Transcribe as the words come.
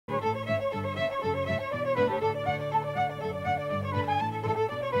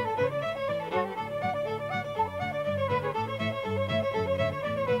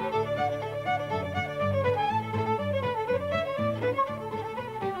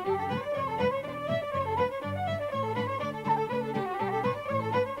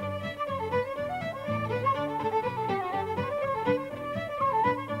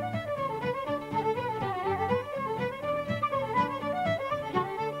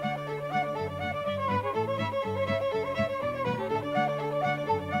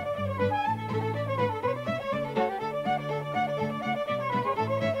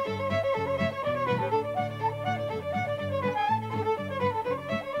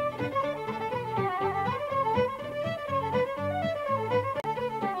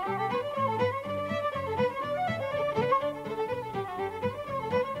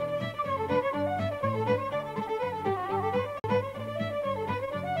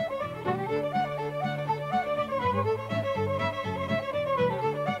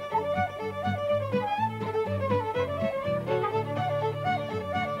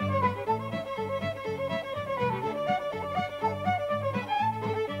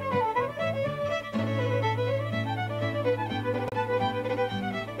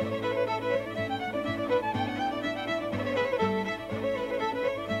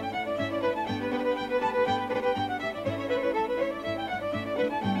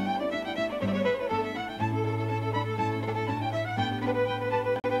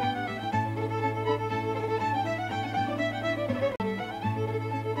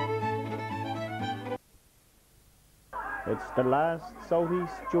It's the last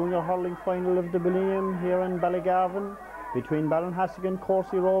Southeast Junior Hurling final of the millennium here in Ballinhassig between Ballinhassig and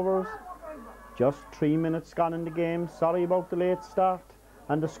Courcey Rovers. Just 3 minutes gone in the game. Sorry about the late start.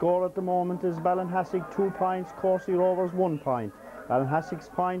 And the score at the moment is Ballinhassig 2 points, Courcey Rovers 1 point. Ballinhassig's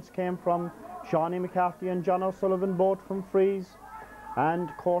points came from Shawnee McCarthy and John O'Sullivan, both from frees. And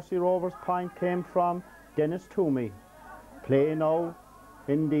Courcey Rovers' point came from Dennis Toomey. Play now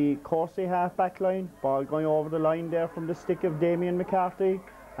in the Courcey half-back line. Ball going over the line there from the stick of Damien McCarthy.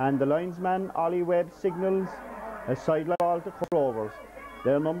 And the linesman, Ollie Webb, signals a sideline ball to Courcey Rovers.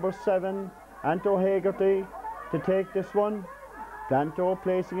 Their number 7, Anto Hagerty, to take this one. Danto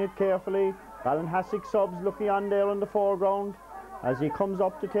placing it carefully. Ballinhassig subs looking on there in the foreground as he comes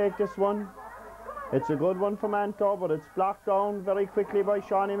up to take this one. It's a good one from Anto, but it's blocked down very quickly by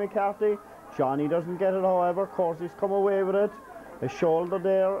Shawnee McCarthy. Shawnee doesn't get it, however. Courcey's come away with it. A shoulder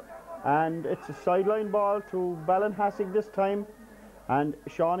there, and it's a sideline ball to Ballinhassig this time. And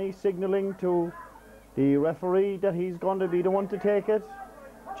Shawnee signalling to the referee that he's going to be the one to take it.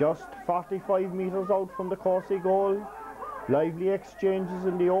 Just 45 metres out from the Courcey goal. Lively exchanges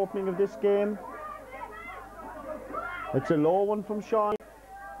in the opening of this game. It's a low one from Shawnee.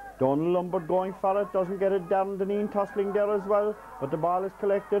 Donald Lombard going for it, doesn't get it. Darren Deneen tussling there as well, but the ball is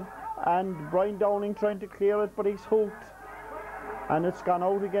collected, and Brian Downing trying to clear it, but he's hooked, and it's gone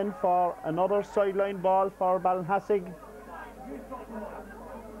out again for another sideline ball for Ballinhassig.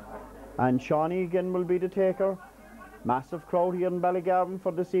 And Shawnee again will be the taker. Massive crowd here in Ballygarvan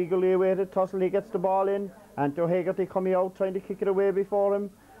for this eagerly awaited tussle. He gets the ball in. Anto Hagerty coming out trying to kick it away before him.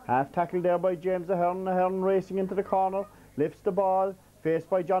 Half tackled there by James Ahern. Ahern racing into the corner. Lifts the ball. Faced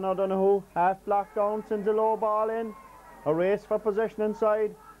by John O'Donoghue. Half blocked down. Sends a low ball in. A race for possession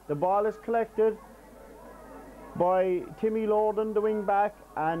inside. The ball is collected by Timmy Lorden, the wing back.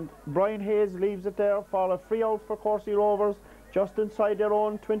 And Brian Hayes leaves it there for a free out for Courcey Rovers just inside their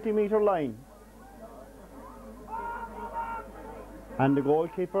own 20-metre line. And the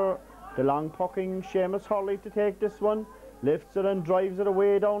goalkeeper, the long pucking Seamus Hurley, to take this one. Lifts it and drives it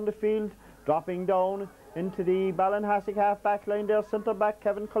away down the field. Dropping down into the Ballinhassig half-back line there. Centre-back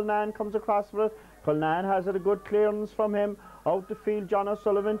Kevin Culnan comes across for it. Culnan has it, a good clearance from him. Out the field, John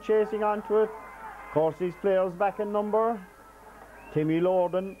O'Sullivan chasing onto it. Courcey's players back in number. Timmy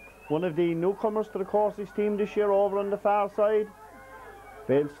Lorden, one of the newcomers to the Courcey's team this year, over on the far side.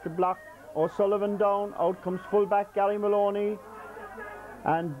 Fails to block O'Sullivan down. Out comes full-back Gary Maloney.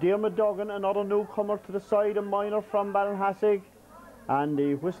 And Diarmuid Duggan, another newcomer to the side, a minor from Ballinhassig. And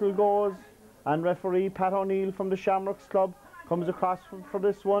the whistle goes, and referee Pat O'Neill from the Shamrocks Club comes across for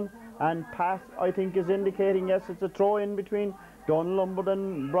this one. And Pat, I think, is indicating, yes, it's a throw in between Donald Lombard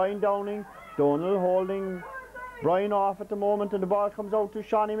and Brian Downing. Donald holding Brian off at the moment, and the ball comes out to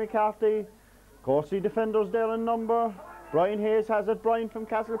Shawnee McCarthy. Courcey defenders there in number. Brian Hayes has it. Brian from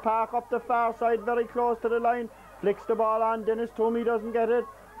Castle Park up the far side, very close to the line. Flicks the ball on. Dennis Toomey doesn't get it.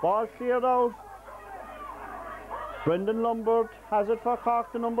 Ball cleared out. Brendan Lombard has it for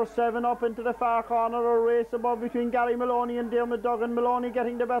Cork, the number 7, up into the far corner. A race above between Gary Maloney and Diarmuid Duggan. Maloney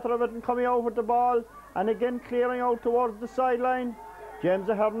getting the better of it and coming out with the ball, and again clearing out towards the sideline. James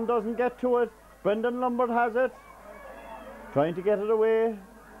Ahern doesn't get to it. Brendan Lombard has it, trying to get it away.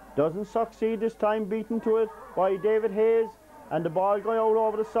 Doesn't succeed this time, beaten to it by David Hayes. And the ball going out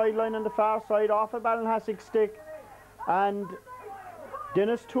over the sideline on the far side off a Ballinhassig stick. And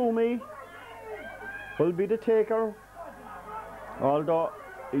Dennis Toomey will be the taker, although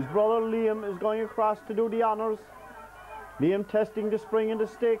his brother Liam is going across to do the honours. Liam testing the spring and the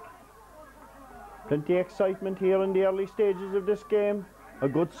stick. Plenty of excitement here in the early stages of this game. A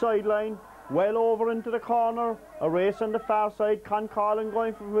good sideline, well over into the corner. A race on the far side. Con Collin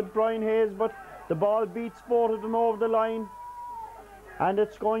going with Brian Hayes, but the ball beats both of them over the line. And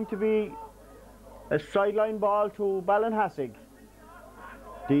it's going to be a sideline ball to Ballinhassig.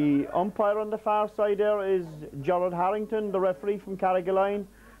 The umpire on the far side there is Gerard Harrington, the referee from Carrigaline,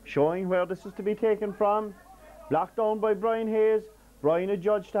 showing where this is to be taken from. Blocked down by Brian Hayes. Brian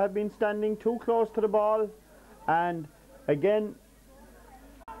adjudged to have been standing too close to the ball. And again,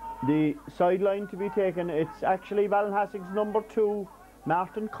 the sideline to be taken, it's actually Ballinhassig's number 2,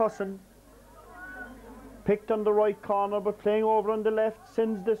 Martin Cusson. Picked on the right corner, but playing over on the left,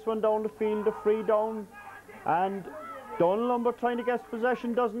 sends this one down the field, a free down. And Donald Lombard trying to get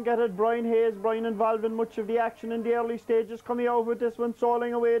possession, doesn't get it. Brian Hayes, Brian involved in much of the action in the early stages, coming out with this one,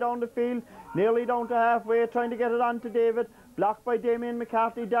 soling away down the field, nearly down to halfway, trying to get it on to David. Blocked by Damien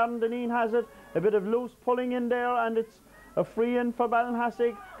McCarthy. Darren Deneen has it. A bit of loose pulling in there, and it's a free in for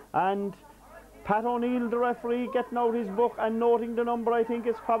Ballinhassig. And Pat O'Neill, the referee, getting out his book and noting the number. I think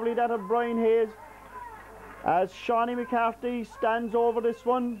it's probably that of Brian Hayes. as Shawnee McCarthy stands over this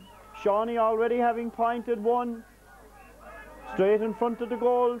one. Shawnee already having pointed one. Straight in front of the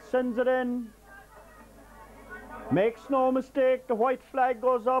goal, sends it in. Makes no mistake, the white flag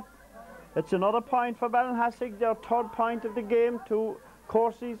goes up. It's another point for Ballinhassig, their third point of the game, to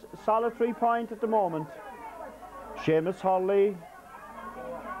Corsi's solitary point at the moment. Seamus Hurley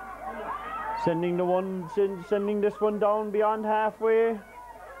sending this one down beyond halfway.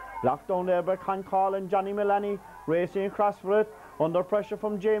 Locked down there by Concall and Johnny Milani, racing across for it. Under pressure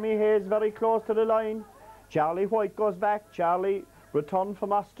from Jamie Hayes, very close to the line. Charlie White goes back. Charlie returned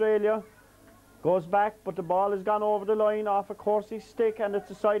from Australia. Goes back, but the ball has gone over the line off a Corsi stick, and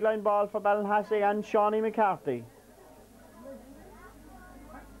it's a sideline ball for Ballinhassig and Shawnee McCarthy.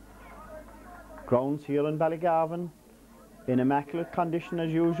 Grounds here in Ballygarvan in immaculate condition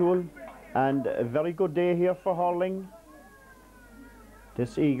as usual, and a very good day here for hurling.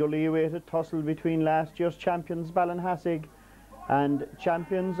 This eagerly awaited tussle between last year's champions Ballinhassig and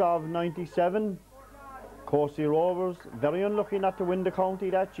champions of '97, Corsi Rovers. Very unlucky not to win the county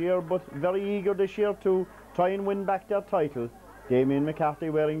that year, but very eager this year to try and win back their title. Damien McCarthy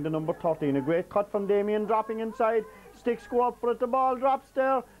wearing the number 13. A great cut from Damien, dropping inside. Sticks go up for it, the ball drops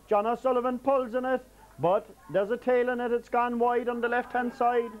there. John O'Sullivan pulls in it, but there's a tail in it. It's gone wide on the left hand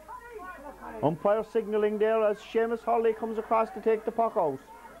side. Umpire signalling there as Seamus Hurley comes across to take the puck out.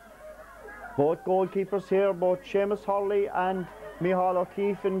 Both goalkeepers here, both Seamus Hurley and Micheál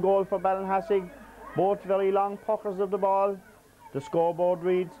O'Keefe in goal for Ballinhassig. Both very long puckers of the ball. The scoreboard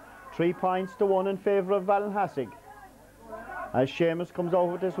reads 3 points to 1 in favour of Ballinhassig. As Seamus comes out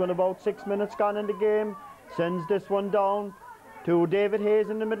with this one, about 6 minutes gone in the game, sends this one down to David Hayes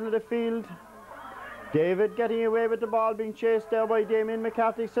in the middle of the field. David getting away with the ball, being chased there by Damien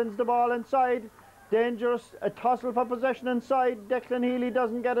McCarthy, sends the ball inside. Dangerous, a tussle for possession inside. Declan Healy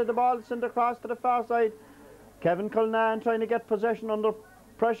doesn't get it, the ball sent across to the far side. Kevin Cullinan trying to get possession under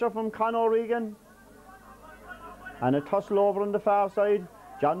pressure from Con O'Regan. And a tussle over on the far side.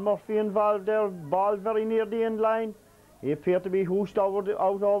 John Murphy involved there, ball very near the end line. He appeared to be hooshed out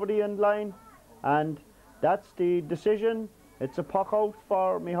over the end line, and that's the decision. It's a puck out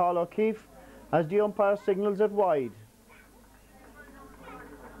for Micheál O'Keefe as the umpire signals it wide.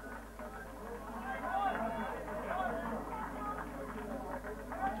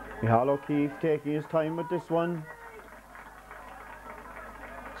 Micheál O'Keefe taking his time with this one.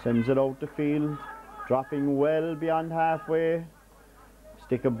 Sends it out the field, dropping well beyond halfway.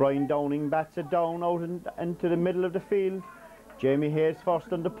 Stick of Brian Downing bats it down out into the middle of the field. Jamie Hayes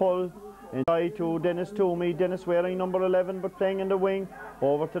first on the pull. Inside to Dennis Toomey. Dennis wearing number 11 but playing in the wing.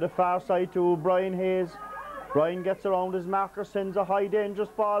 Over to the far side to Brian Hayes. Brian gets around his marker, sends a high dangerous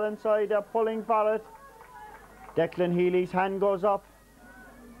ball inside. They're pulling for it. Declan Healy's hand goes up.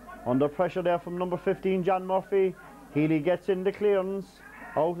 Under pressure there from number 15, John Murphy. Healy gets in the clearance.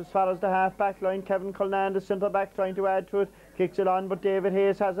 Out as far as the half-back line. Kevin Cullinan, the centre-back, trying to add to it. Kicks it on, but David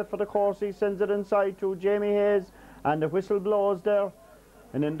Hayes has it for the Corsi. Sends it inside to Jamie Hayes. And the whistle blows there.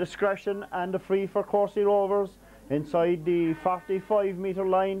 An indiscretion and a free for Corsi Rovers. Inside the 45-metre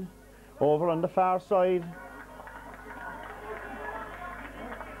line. Over on the far side.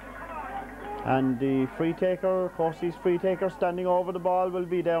 And the free taker, Corsi's free taker, standing over the ball will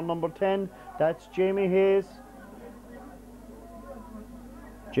be their number 10. That's Jamie Hayes.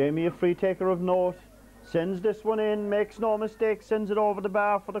 Jamie, a free taker of note, sends this one in, makes no mistake, sends it over the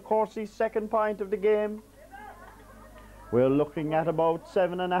bar for the Corsi's second point of the game. We're looking at about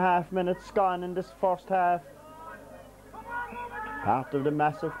 7.5 minutes gone in this first half. Part of the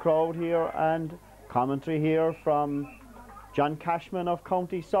massive crowd here, and commentary here from John Cashman of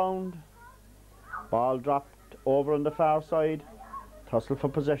County Sound. Ball dropped over on the far side. Tussle for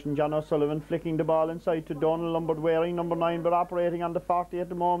possession. John O'Sullivan flicking the ball inside to Donald Lombard, wearing number 9 but operating on the 40 at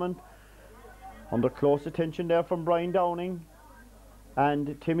the moment. Under close attention there from Brian Downing.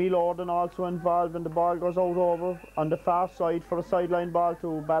 And Timmy Lorden also involved, and the ball goes out over on the far side for a sideline ball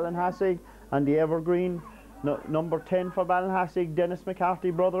to Ballinhassig, and the evergreen number 10 for Ballinhassig, Dennis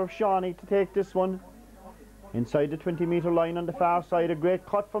McCarthy, brother of Shawnee, to take this one. Inside the 20-metre line on the far side, a great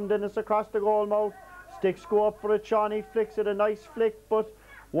cut from Dennis across the goal mouth. Sticks go up for it, Shawnee flicks it, a nice flick, but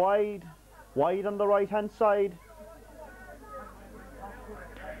wide on the right hand side.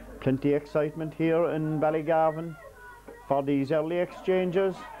 Plenty of excitement here in Ballygarvan for these early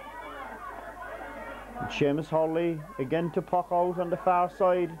exchanges. And Seamus Hurley again to puck out on the far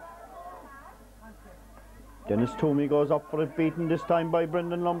side. Dennis Toomey goes up for it, beaten this time by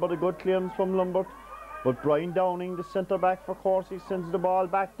Brendan Lombard. A good clearance from Lombard, but Brian Downing, the centre back for Corsi, sends the ball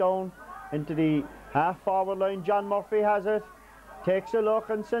back down into the half forward line. John Murphy has it, takes a look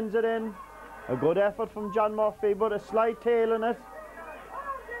and sends it in. A good effort from John Murphy, but a slight tail in it.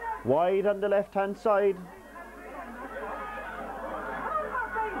 Wide on the left hand side.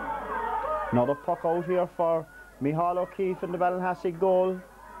 Another puck out here for Micheál O'Keefe in the Ballinhassig goal.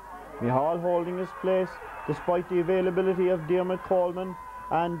 Micheál holding his place despite the availability of Diarmuid Coleman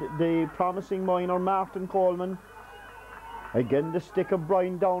and the promising minor Martin Coleman. Again the stick of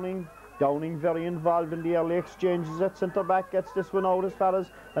Brian Downing. Downing very involved in the early exchanges at centre back, gets this one out as far as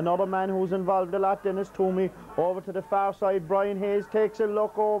another man who's involved a lot, Dennis Toomey, over to the far side. Brian Hayes takes a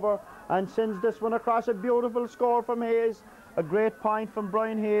look over and sends this one across. A beautiful score from Hayes. A great point from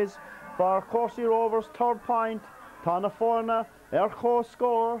Brian Hayes for Courcey Rovers' third point. Tána Forna, Erco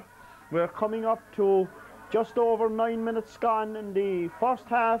score. We're coming up to just over 9 minutes gone in the first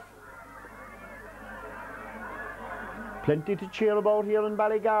half. Plenty to cheer about here in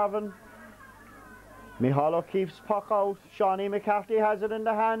Ballygarvan. Micheál O'Keefe's puck out. Shawnee McCarthy has it in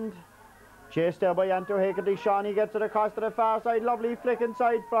the hand. Chased there by Anto Haggerty. Shawnee gets it across to the far side. Lovely flick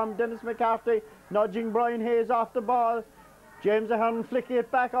inside from Dennis McCarthy, nudging Brian Hayes off the ball. James Ahern flicking it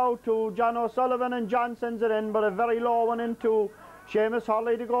back out to John O'Sullivan, and John sends it in, but a very low one into Seamus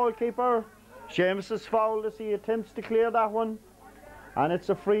Hurley, the goalkeeper. Seamus is fouled as he attempts to clear that one, and it's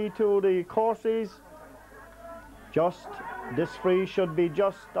a free to the Courceys. This free should be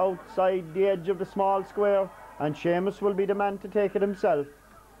just outside the edge of the small square, and Seamus will be the man to take it himself.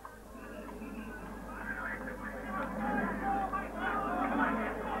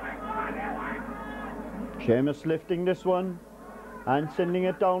 Seamus lifting this one and sending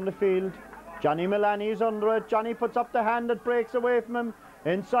it down the field. Johnny Mullaney's under it. Johnny puts up the hand that breaks away from him.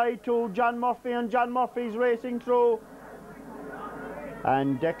 Inside to John Murphy, and John Murphy's racing through.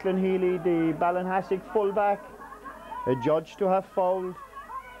 And Declan Healy, the Ballinhassig fullback, adjudged to have fouled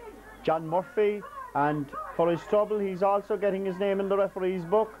John Murphy, and for his trouble he's also getting his name in the referee's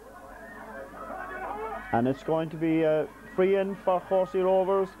book. And it's going to be a free in for Courcey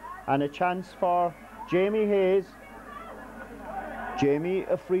Rovers and a chance for Jamie Hayes. Jamie,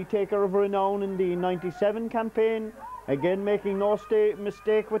 a free taker of renown in the 97 campaign, again making no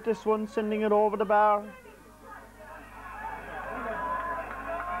mistake with this one, sending it over the bar.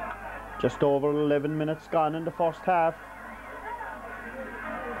 Just over 11 minutes gone in the first half.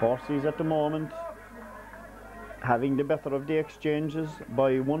 Courcey's at the moment having the better of the exchanges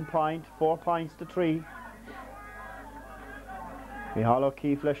by 1 point, 4 points to 3. Micheál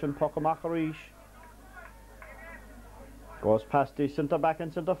O'Keefe and Puckamacharish. Goes past the centre back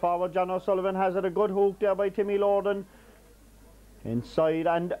and centre forward. John O'Sullivan has it. A good hook there by Timmy Lorden. Inside,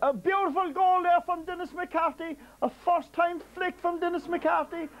 and a beautiful goal there from Dennis McCarthy. A first time flick from Dennis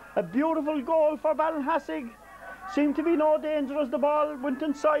McCarthy. A beautiful goal for Ballinhassig. Seemed to be no danger as the ball went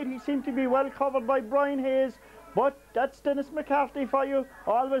inside. He seemed to be well covered by Brian Hayes. But that's Dennis McCarthy for you.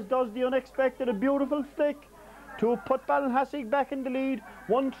 Always does the unexpected. A beautiful flick to put Ballinhassig back in the lead.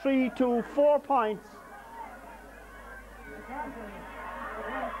 1-3 to 4 points.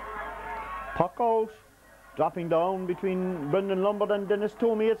 Puck out, dropping down between Brendan Lombard and Dennis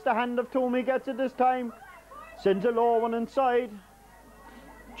Toomey. It's the hand of Toomey, gets it this time. Sends a low one inside.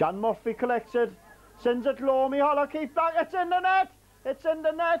 John Murphy collects it. Sends it low. Micheál O'Keefe back. It's in the net. It's in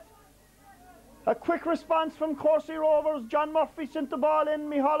the net. A quick response from Courcey Rovers. John Murphy sent the ball in.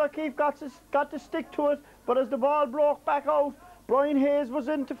 Micheál O'Keefe got to stick to it. But as the ball broke back out, Brian Hayes was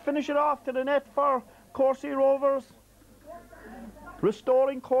in to finish it off to the net for Courcey Rovers,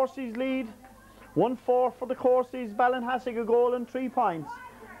 restoring Courcey's lead. 1-4 for the Courceys. Ballinhassig a goal and 3 points.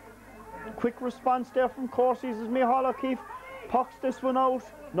 Quick response there from Courceys as Micheál O'Keefe pucks this one out.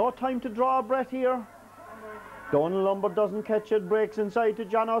 No time to draw a breath here. Donald Lombard doesn't catch it. Breaks inside to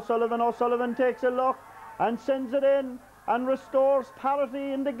John O'Sullivan. O'Sullivan takes a look and sends it in and restores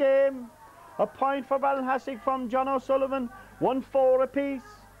parity in the game. A point for Ballinhassig from John O'Sullivan. 1-4 apiece.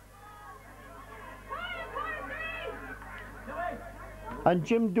 And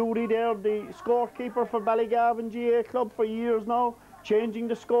Jim Doody there, the scorekeeper for Ballygarvan GA Club for years now, changing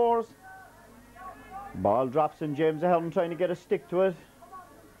the scores. Ball drops in. James Ahern trying to get a stick to it.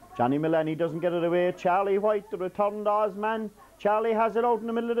 Johnny Mullaney doesn't get it away. Charlie White, the returned Oz man. Charlie has it out in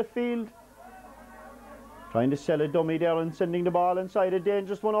the middle of the field. Trying to sell a dummy there and sending the ball inside. A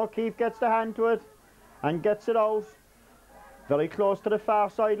dangerous one. O'Keefe gets the hand to it and gets it out. Very close to the far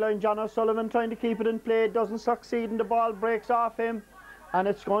sideline. John O'Sullivan trying to keep it in play. Doesn't succeed and the ball breaks off him. And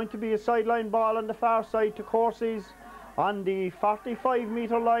it's going to be a sideline ball on the far side to Courceys on the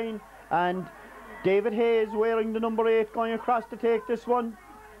 45-metre line. And David Hayes, wearing the number 8, going across to take this one.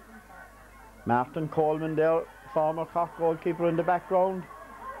 Martin Coleman there, former Cork goalkeeper, in the background.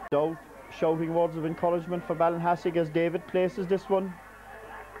 Out, shouting words of encouragement for Ballinhassig as David places this one.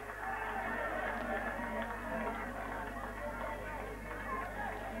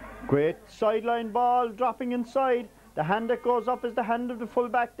 Great sideline ball dropping inside. The hand that goes up is the hand of the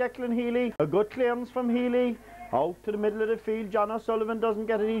fullback Declan Healy. A good clearance from Healy. Out to the middle of the field. John O'Sullivan doesn't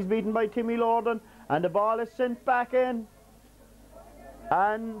get it. He's beaten by Timmy Lorden. And the ball is sent back in.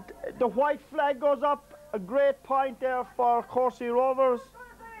 And the white flag goes up. A great point there for Courcey Rovers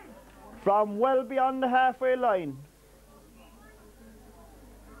from well beyond the halfway line.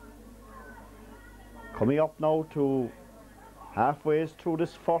 Coming up now to halfway through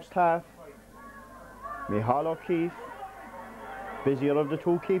this first half. Micheál O'Keefe, busier of the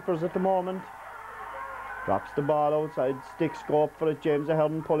two keepers at the moment, drops the ball outside, sticks go up for it. James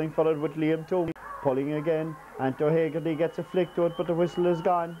Ahern pulling for it with Liam Toomey, pulling again. Anto Hegarty gets a flick to it, but the whistle is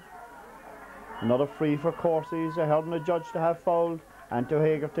gone. Another free for Courcey's. Ahern adjudged to have fouled. Anto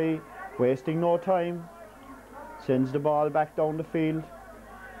Hegarty, wasting no time, sends the ball back down the field.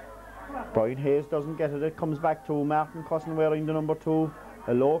 Brian Hayes doesn't get it. It comes back to Martin Cusson wearing the number 2.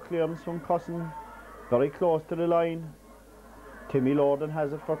 A low clearance from Cusson, very close to the line. Timmy Lorden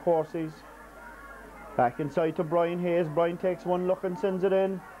has it for Courcey's. Back inside to Brian Hayes. Brian takes one look and sends it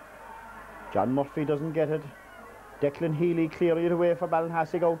in. John Murphy doesn't get it. Declan Healy clearing it away for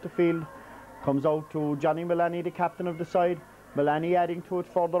Ballinhassig out the field. Comes out to Johnny Mullaney, the captain of the side. Mullaney adding to it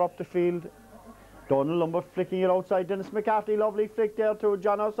further up the field. Donald Lumber flicking it outside. Dennis McCarthy, lovely flick there to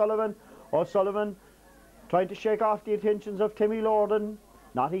John O'Sullivan. O'Sullivan trying to shake off the attentions of Timmy Lorden.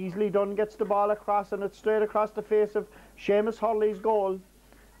 Not easily done, gets the ball across, and it's straight across the face of Seamus Hurley's goal.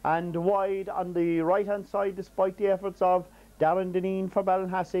 And wide on the right hand side, despite the efforts of Darren Dineen for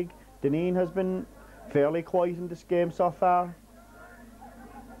Ballinhassig. Dineen has been fairly quiet in this game so far.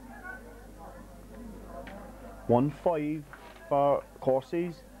 1-5 for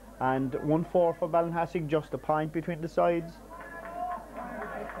Courcey's and 1-4 for Ballinhassig, just a point between the sides.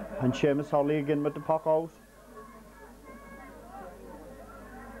 And Seamus Hurley again with the puck out.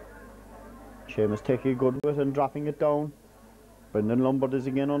 Seamus taking good with it and dropping it down. Brendan Lombard is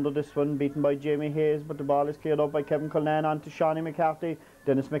again under this one, beaten by Jamie Hayes, but the ball is cleared up by Kevin Cullinan on to Shawnee McCarthy.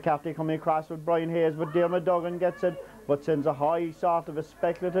 Dennis McCarthy coming across with Brian Hayes, but Dermot Duggan gets it, but sends a high sort of a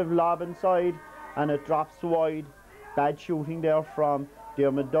speculative lob inside, and it drops wide. Bad shooting there from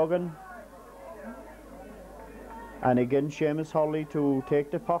Dermot Duggan. And again Seamus Hurley to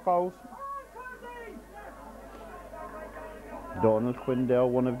take the puck out. Donald Quinn there,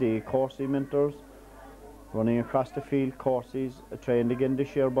 one of the Courcey mentors, running across the field. Courcey's trained again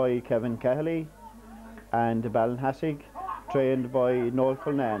this year by Kevin Cahill, and Ballinhassig trained by Noel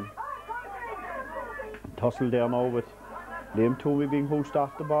Cullinan. Tussle there now with Liam Toomey being hoosed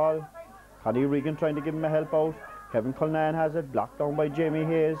off the ball. Connie Regan trying to give him a help out. Kevin Cullinan has it, blocked down by Jamie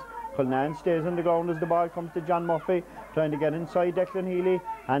Hayes. Cullinan stays on the ground as the ball comes to John Murphy, trying to get inside Declan Healy,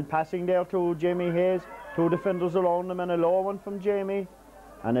 and passing there to Jamie Hayes. Two defenders around him, and a low one from Jamie,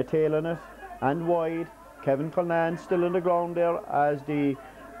 and a tail in it, and wide. Kevin Cullinan still on the ground there as the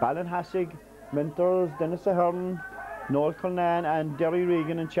Ballinhassig mentors, Dennis Ahern, Noel Cullinan and Derry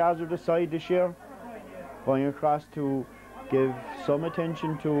Regan in charge of the side this year, going across to give some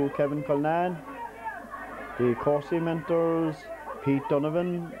attention to Kevin Cullinan. The Courcey mentors, Pete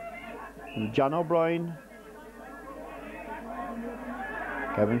Donovan, John O'Brien,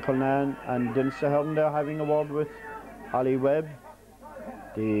 Kevin Cullinan and Dennis Ahern there having a word with Ollie Webb,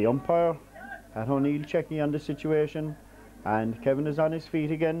 the umpire, Pat O'Neill checking on the situation, and Kevin is on his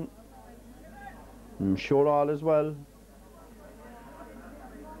feet again. I'm sure all is well.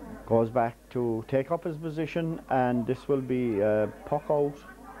 Goes back to take up his position, and this will be a puck out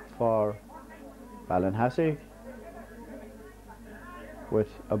for Ballinhassig with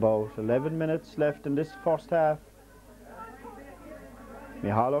about 11 minutes left in this first half.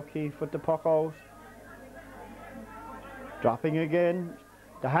 Micheál O'Keefe with the puck out, dropping again.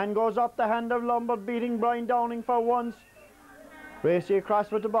 The hand goes up, the hand of Lombard beating Brian Downing for once. Racy across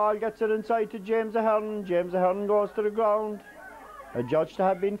with the ball, gets it inside to James Ahern. James Ahern goes to the ground. Adjudged to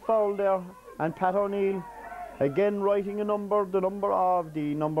have been fouled there, and Pat O'Neill again writing a number, the number of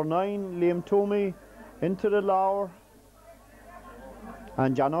the number 9, Liam Toomey, into the lower.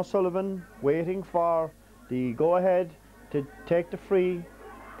 And John O'Sullivan waiting for the go-ahead to take the free.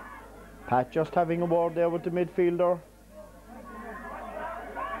 Pat just having a word there with the midfielder.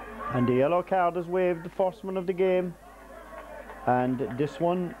 And the yellow card is waved, the first one of the game. And this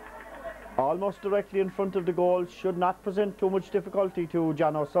one, almost directly in front of the goal, should not present too much difficulty to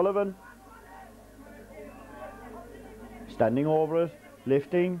John O'Sullivan. Standing over it,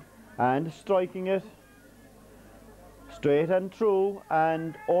 lifting and striking it. Straight and true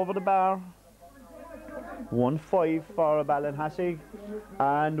and over the bar. 1-5 for Ballinhassig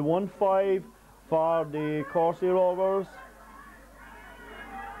and 1-5 for the Courcey Rovers.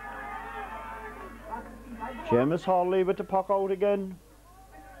 Seamus Hurley with the puck out again.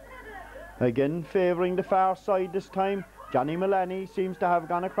 Again favouring the far side this time. Johnny Mullaney seems to have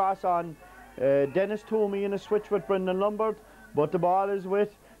gone across on Dennis Toomey in a switch with Brendan Lombard, but the ball is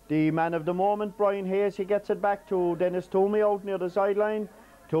with the man of the moment, Brian Hayes. He gets it back to Dennis Toomey out near the sideline.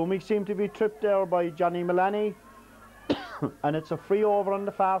 Toomey seemed to be tripped there by Johnny Mullaney and it's a free over on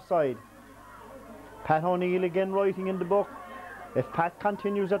the far side. Pat O'Neill again writing in the book. If Pat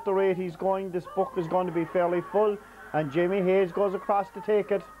continues at the rate he's going, this book is going to be fairly full, and Jamie Hayes goes across to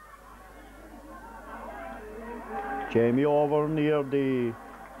take it. Jamie over near the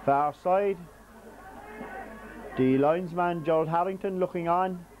far side. The linesman Gerald Harrington looking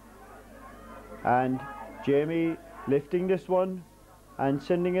on, and Jamie lifting this one and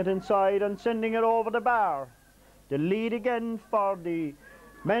sending it inside and sending it over the bar. The lead again for the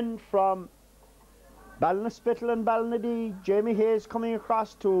men from Ballinhaspittle and Ballinadee. Jamie Hayes coming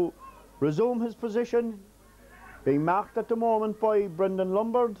across to resume his position, being marked at the moment by Brendan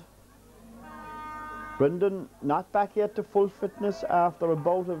Lombard. Brendan not back yet to full fitness after a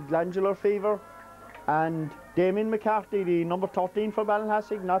bout of glandular fever, and Damien McCarthy, the number 13 for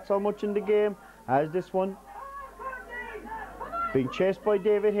Ballinhassig, not so much in the game as this one. Being chased by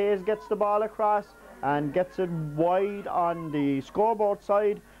David Hayes, gets the ball across and gets it wide on the scoreboard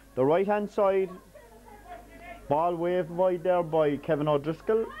side, the right hand side. Ball waved wide there by Kevin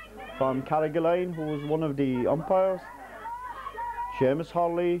O'Driscoll from Carrigaline, who was one of the umpires. Seamus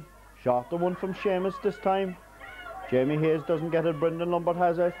Hurley shot the one from Seamus this time. Jamie Hayes doesn't get it, Brendan Lombard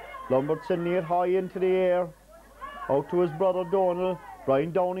has it. Lombard sending it high into the air, out to his brother Donal.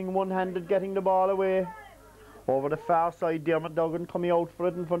 Brian Downing one-handed getting the ball away. Over the far side, Dermot Duggan coming out for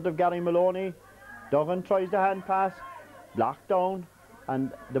it in front of Gary Maloney. Duggan tries the hand pass, blocked down,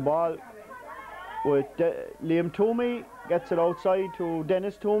 and the ball with Liam Toomey gets it outside to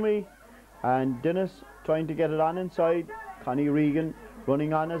Dennis Toomey, and Dennis trying to get it on inside. Connie Regan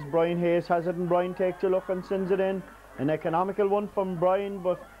running on as Brian Hayes has it, and Brian takes a look and sends it in. An economical one from Brian,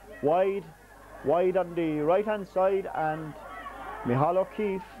 but wide on the right hand side, and Micheál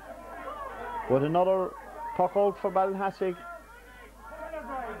O'Keefe with another puck out for Ballinhassig.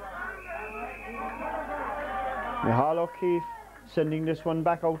 Micheál O'Keefe sending this one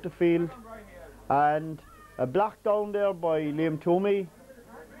back out the field, and a block down there by Liam Toomey.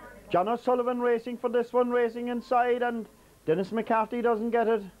 John O'Sullivan racing for this one, racing inside, and Dennis McCarthy doesn't get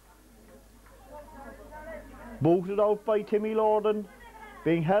it. Booted out by Timmy Lorden,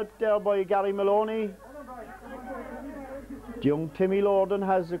 being helped there by Gary Maloney. The young Timmy Lorden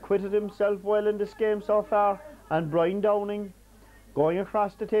has acquitted himself well in this game so far, and Brian Downing going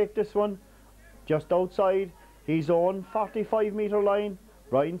across to take this one just outside his own 45-metre line.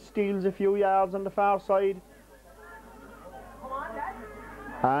 Brian steals a few yards on the far side,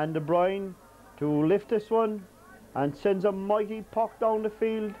 and Brian to lift this one and sends a mighty puck down the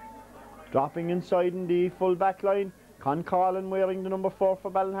field, dropping inside in the full back line. Con Collin wearing the number 4 for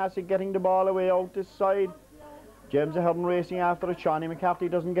Ballinhassig getting the ball away out this side. James Ahern racing after it. Shawnee McCarthy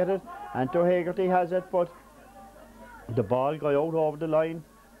doesn't get it. Anto Hegarty has it, but the ball got out over the line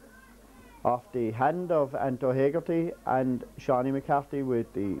off the hand of Anto Hegarty, and Shawnee McCarthy with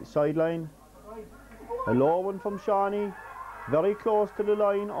the sideline. A low one from Shawnee, very close to the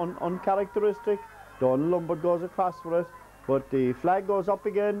line, uncharacteristic. Donal Lombard goes across for it, but the flag goes up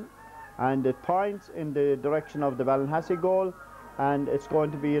again, and it points in the direction of the Ballinhassig goal, and it's going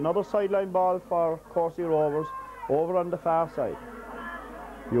to be another sideline ball for Corsie Rovers over on the far side.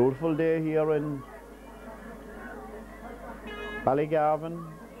 Beautiful day here in Ballygarvan.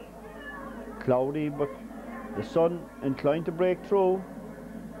 Cloudy, but the sun inclined to break through,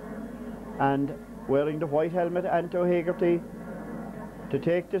 and wearing the white helmet, Anto Hegarty to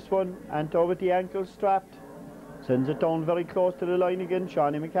take this one. Anto with the ankles strapped, sends it down very close to the line again.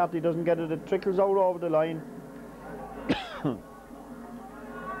 Shawnee McCarthy doesn't get it, it trickles out over the line.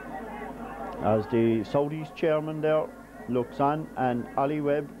 As the Southeast chairman there looks on, and Ollie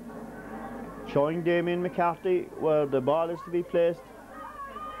Webb showing Damien McCarthy where the ball is to be placed.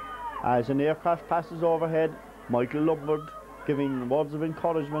 As an aircraft passes overhead, Michael Lombard giving words of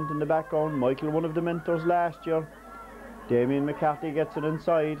encouragement in the background. Michael, one of the mentors last year. Damien McCarthy gets it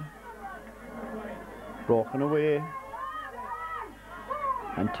inside, broken away,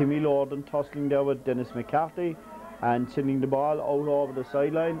 and Timmy Lorden tussling there with Dennis McCarthy and sending the ball out over the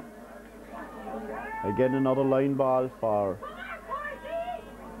sideline. Again another line ball for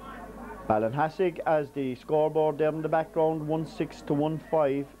Ballinhassig, as the scoreboard there in the background, 1-6 to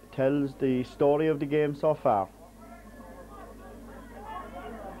 1-5, tells the story of the game so far.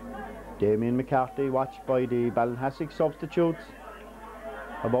 Damien McCarthy watched by the Ballinhassig substitutes,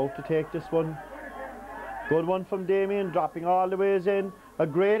 about to take this one. Good one from Damien, dropping all the ways in. A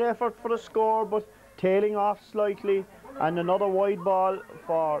great effort for the score, but tailing off slightly. And another wide ball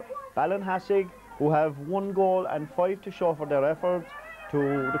for Ballinhassig, who have 1 goal and 5 to show for their efforts. To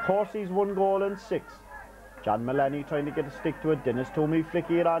the Corsies, 1 goal and 6. John Mullaney trying to get a stick to it. Dennis Toomey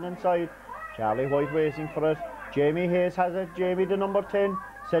flicking it on inside. Charlie White racing for it. Jamie Hayes has it. Jamie, the number 10,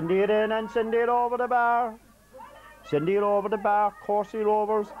 sending it in and sending it over the bar. Sending it over the bar. Corsie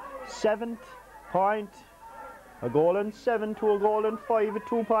Rovers, 7th point. A goal and 7 to a goal and 5. A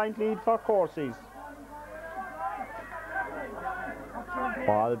 2-point lead for Corsies.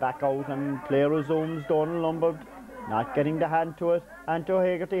 Ball back out and play resumes. Donald Lombard not getting the hand to it. Anto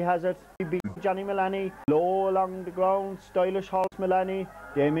Hegarty has it. He beat Johnny Mullaney. Low along the ground. Stylish horse Mullaney.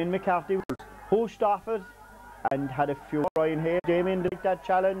 Damien McCarthy pushed off it and had a few. Brian Hayes. Damien did that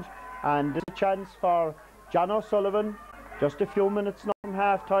challenge, and there's a chance for John O'Sullivan. Just a few minutes now from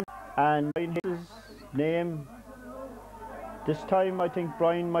half time, and Brian Hayes' name. This time I think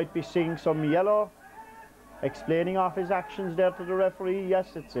Brian might be seeing some yellow, explaining off his actions there to the referee.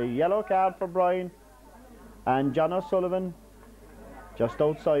 Yes, it's a yellow card for Brian. And John O'Sullivan just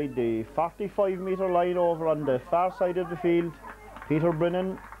outside the 45-metre line over on the far side of the field. Peter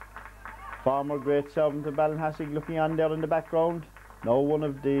Brennan, former great servant of Ballinhassig, looking on there in the background. Now one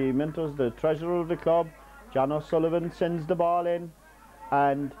of the mentors, the treasurer of the club. John O'Sullivan sends the ball in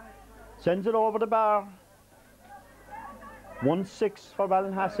and sends it over the bar. 1-6 for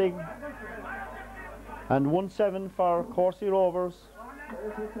Ballinhassig and 1-7 for Corsie Rovers.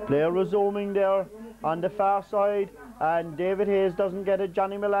 Play resuming there on the far side, and David Hayes doesn't get it.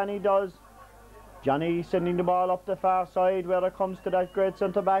 Johnny Mullaney does. Johnny sending the ball up the far side where it comes to that great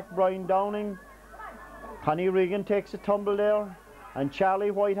centre back Brian Downing. Connie Regan takes a tumble there, and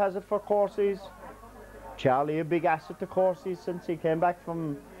Charlie White has it for Corsies. Charlie, a big asset to Corsies since he came back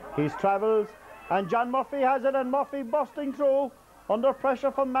from his travels. And John Murphy has it, and Murphy busting through under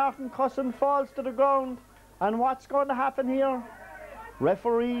pressure from Martin Cusson, falls to the ground. And what's going to happen here?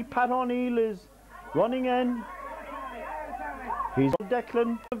 Referee Pat O'Neill is running in. He's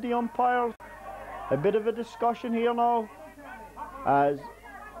Declan of the umpires. A bit of a discussion here now, as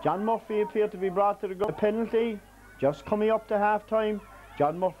John Murphy appeared to be brought to the ground. A penalty just coming up to half time.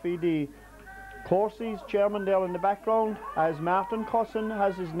 John Murphy, the Corsies chairman there in the background, as Martin Cusson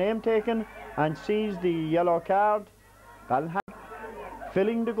has his name taken and sees the yellow card. Ballinhassig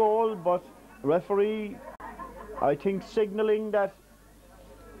filling the goal, but referee, I think, signalling that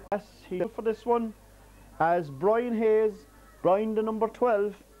yes, he's for this one, as Brian Hayes, Brian the number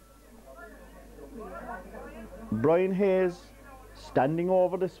 12, Brian Hayes standing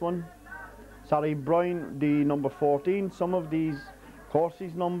over this one. Sorry, Brian the number 14. Some of these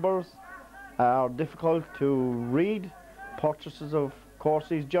Corsies numbers are difficult to read. Purchasers of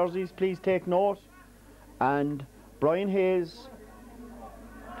Corsies jerseys, please take note. And Brian Hayes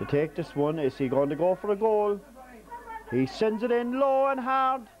to take this one. Is he going to go for a goal? He sends it in low and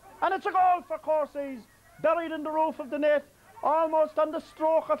hard, and it's a goal for Corsies, buried in the roof of the net, almost on the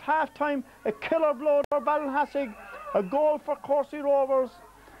stroke of half-time. A killer blow for Ballinhassig, a goal for Corsie Rovers,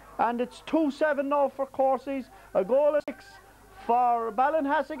 and it's 2-7 now for Corsies. A goal and 6 for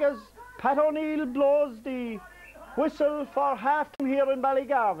Ballinhassig as Pat O'Neill blows the whistle for half-time here in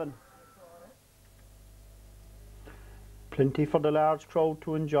Ballygarvan. Plenty for the large crowd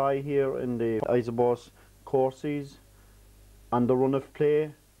to enjoy here in the Isabos Corsies on the run of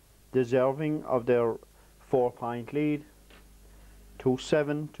play, deserving of their 4-point lead.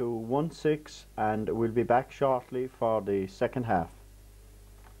 2-7 to 1-6, and we'll be back shortly for the second half.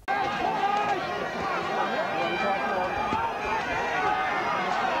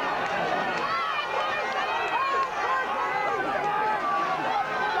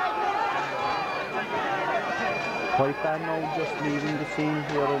 White band now just leaving the scene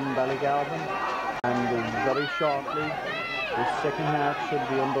here in Ballygarvan, and very shortly the second half should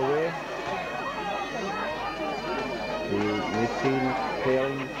be underway. The midfield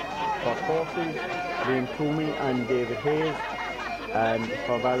pairing for Corsies, Liam Toomey and David Hayes, and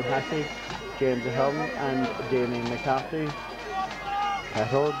for Ballinhassig, James Ahern and Damien McCarthy.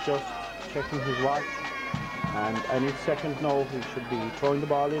 Petro just checking his watch, and any second now he should be throwing the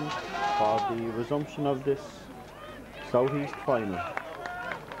ball in for the resumption of this Southeast final.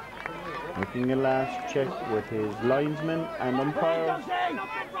 Making a last check with his linesmen and umpires.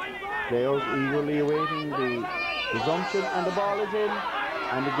 Players eagerly awaiting the resumption, and the ball is in,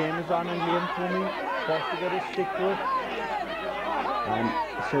 and the game is on, and Liam Toomey forced to get his stick to it and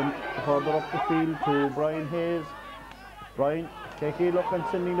sent further up the field to Brian Hayes. Brian taking a look and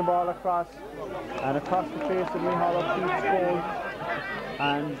sending the ball across, and across the trace of Micheál O'Keefe's goal,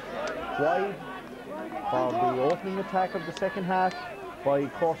 and wide for the opening attack of the second half by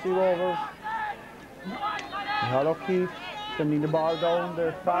Corsi Rovers. Michael O'Keefe sending the ball down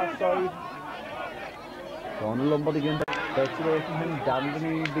the far side. Donald Lombard again gets away from him.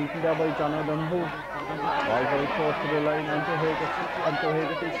 Danny beaten there by John O'Donoghue. Ball very close to the line. Anto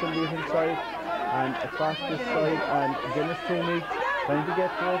Hagerty sending it inside and across this side, and Dennis Toomey trying to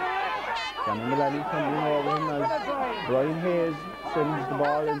get to it. Johnny Mullally tumbling over him as Brian Hayes sends the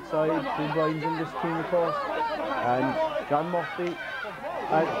ball inside. Two Brians in this team, of course. And John Murphy.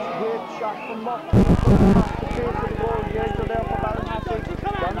 A great shot from Murphy. Across the face of the goal. Danger there for Ballinhassig.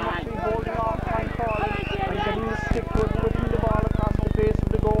 John Murphy holding on, time calling, and getting the stick whipping the ball across the face of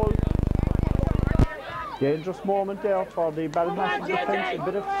the goal. Dangerous moment there for the Ballinhassig defence. A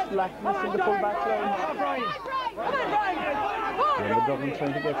bit of slackness in the full-back line. And the Dublin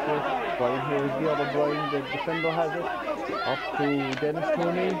trying to get to it. Brian Hayes, the other Brian, the defender has it. Up to Dennis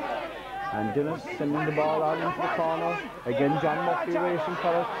Toomey. And Dennis sending the ball on into the corner. Again, John Murphy racing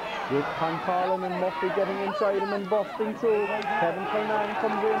for it. With Concolin and Murphy getting inside him and busting through. Kevin Kiernan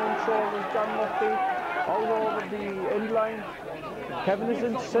comes in and shoulders John Murphy out over the end line. Kevin is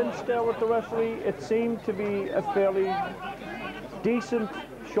incensed there with the referee. It seemed to be a fairly decent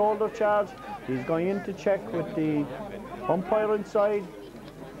shoulder charge. He's going in to check with the umpire inside.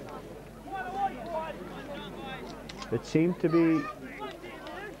 It seemed to be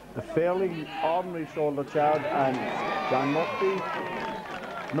a fairly ordinary shoulder charge, and John Murphy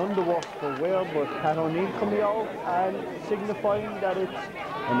none the worse for wear, but Pat O'Neill coming out and signifying that it's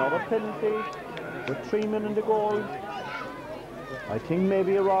another penalty with 3 men in the goal. I think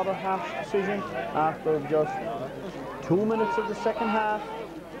maybe a rather harsh decision after just 2 minutes of the second half,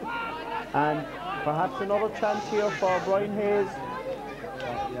 and perhaps another chance here for Brian Hayes.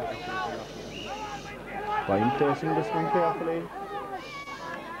 Brian placing this one carefully.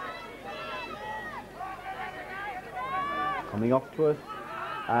 Coming up to it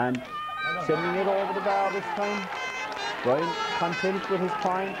and sending it over the bar this time. Brian content with his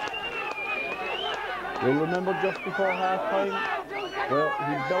point. You'll remember just before half time where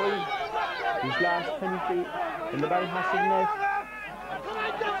he buried his last penalty in the Ballinhassig net.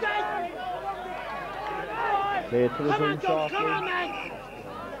 Play it to the zone shortly.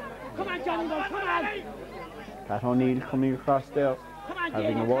 Come on, Johnny, come on! Pat O'Neill coming across there,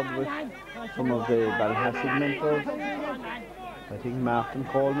 having a word with some of the Ballinhassig mentors. I think Martin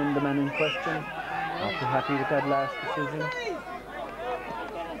Coleman, the man in question, not too happy with that last decision.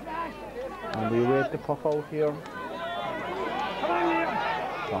 And we await the puck out here.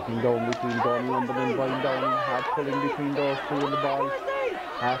 Knocking down between Donald Lombard and Brian Downing, hard pulling between those two in the ball.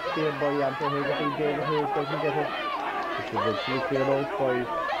 Half cleared by Anto Hagerty. David Hayes doesn't get it. It's eventually cleared out by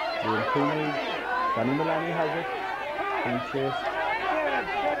Liam Toomey. Johnny Mullally has it. And chased.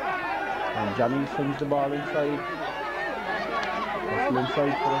 And Johnny sends the ball inside. Hustle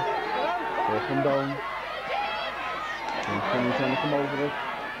inside for it. Broken down. And Toomey trying to come over it.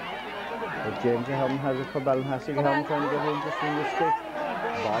 But James Ahern has it for Ballinhassig. Ahern trying to get in to swing the stick.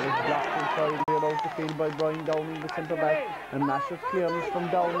 The ball is blocked inside, cleared out the field by Brian Downing, the centre back, and massive clearance from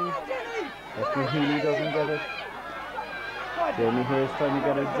Downing. But Healy doesn't get it. Jamie Hayes trying to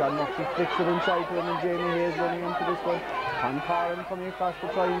get it. John Murphy flicks it inside to him, and Jamie Hayes running into this one. Con Corrin coming across to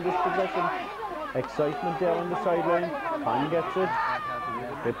try in this possession. Excitement there on the sideline. Con gets it.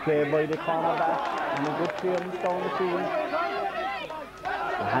 They play by the cornerback, and a good clearance down the field.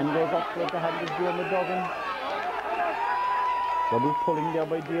 The hand goes up to it. The hand is Diarmid Duggan. Double pulling there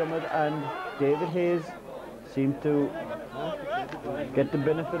by Diarmid, and David Hayes seemed to get the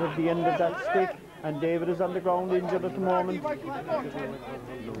benefit of the end of that stick, and David is on the ground injured at the moment.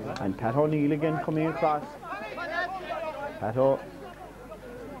 And Pat O'Neill again coming across. Pat O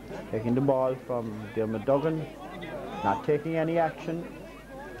taking the ball from Diarmid Duggan, not taking any action.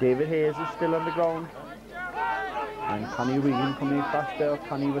 David Hayes is still on the ground, and Connie Regan coming across there.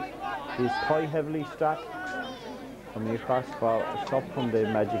 Connie with his thigh heavily strapped, coming across for a stop from the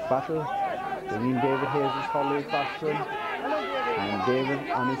Magic Battle. Bringing David Hayes' hurley across to him. And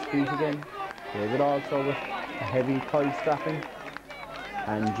David on his feet again. David also with a heavy thigh strapping.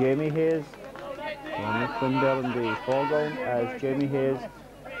 And Jamie Hayes, Jamie Quinn there in the foreground, as Jamie Hayes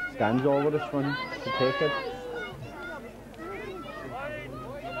stands over this one to take it.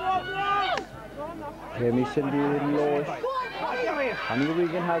 Jamie Cindy in lowish. Connie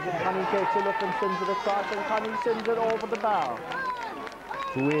Regan has it. Connie takes a look and sends it across, and Connie sends it over the bar.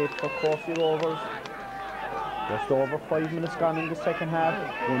 2-8 for Corsi Rovers. Just over 5 minutes gone in the second half.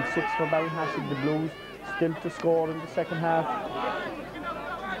 1-6 for Ballinhassig. The Blues still to score in the second half.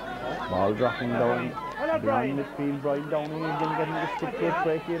 Ball dropping down Beyond midfield, Brian Downey again getting the stick to it,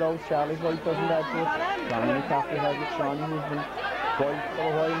 breaking it out. Charlie White doesn't add to it. Johnny McCaffrey has it. Shawnee, who's been quiet for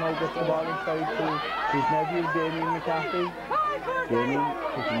a while now, gets the ball inside to his nephew, Damien McCaffrey. Damien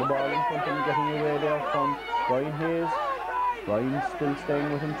putting the ball in front of him, getting away there from Brian Hayes. Brian still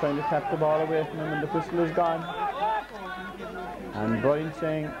staying with him, trying to tap the ball away from him, and the whistle is gone. And Brian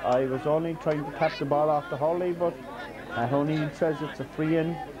saying, I was only trying to tap the ball off the Hurley, but O'Neill says it's a free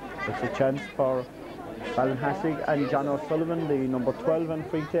in. It's a chance for Ballinhassig and John O'Sullivan, the number 12 and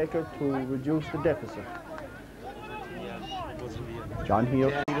free taker, to reduce the deficit. John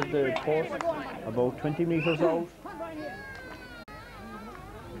here at the post, about 20 metres out.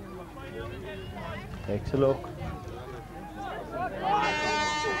 Takes a look.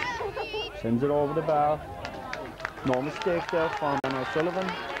 Sends it over the bar. No mistake there from O'Sullivan.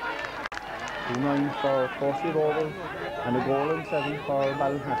 2-9 for Corsi Rovers and a goal and 7 for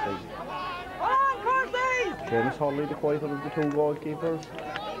Ballinhassig. James Hurley, the quieter of the two goalkeepers.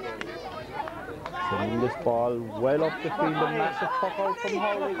 Sending this ball well up the field, a massive puck out from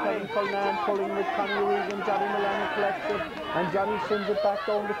Hurley. Kevin Cullinan pulling with Connie Regan. Johnny Milani collects it, and Johnny sends it back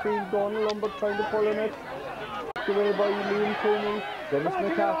down the field. Donald Lombard trying to pull in it. Away by Liam Cooney. Dennis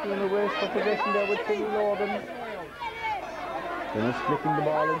McCarthy in the race for possession there with Timmy Lorden. Dennis flicking the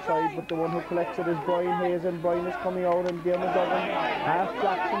ball inside, but the one who collects it is Brian Hayes, and Brian is coming out, and Dermot Duggan half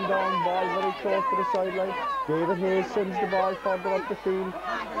flaps him down, ball very close to the sideline. David Hayes sends the ball further up the field,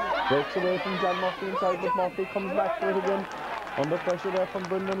 breaks away from John Murphy inside, but Murphy comes back to it again. Under pressure there from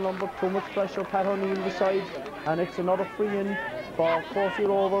Brendan Lombard, too much pressure, Pat O'Neill decides, and it's another free in for Corsi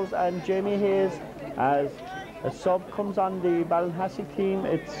Rovers and Jamie Hayes as a sub comes on the Ballinhassig team.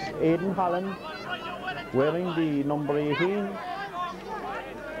 It's Aidan Holland wearing the number 18.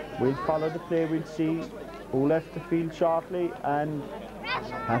 We'll follow the play, we'll see who left the field shortly, and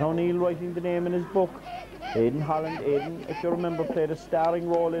Pat O'Neill writing the name in his book. Aidan Holland. Aidan, if you remember, played a starring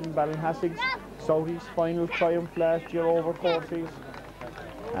role in Ballinhassig's Southeast final triumph last year over Corsi's.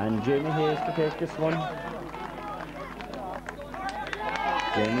 And Jamie Hayes to take this one.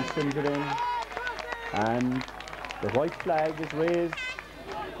 Jamie sends it in, and the white flag is raised,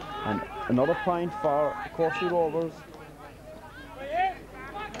 and another point for Corsi Rovers.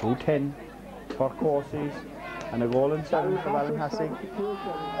 2-10 for Corsi's, and a goal and 7 for Ballinhassig.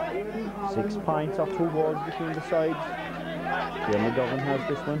 6 points or 2 goals between the sides. Dermot Duggan has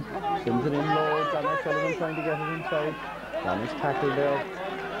this one, sends it in low. John O'Sullivan trying to get it inside. John is tackled there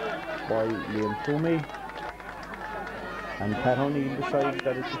by Liam Toomey, and Pat O'Neill decides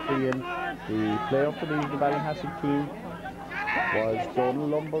that it's a free in. The player for the Ballinhassig team was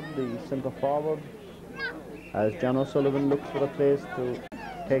Donald Lombard, the centre forward, as John O'Sullivan looks for a place to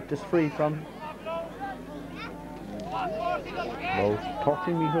take this free from. About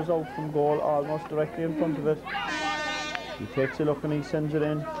 30 metres out from goal, almost directly in front of it. He takes a look and he sends it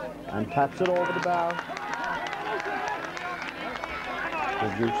in and taps it over the bar,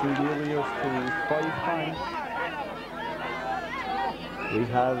 reducing the arrears to 5 points. We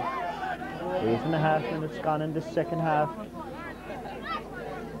have 8.5 minutes gone in the second half.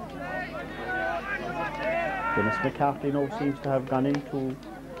 Dennis McCarthy now seems to have gone into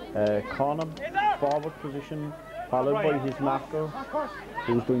corner forward position, followed by his marker,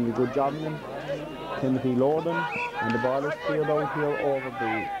 who's doing a good job in him, Timothy Lorden, and the ball is cleared out here over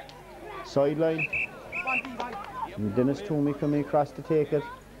the sideline. And Dennis Toomey coming across to take it.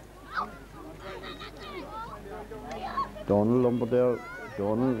 Donald Lombard there.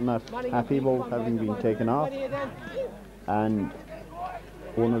 Donald not happy about having been taken off, and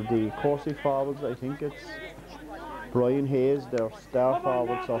one of the Corsi forwards, I think it's Brian Hayes, their star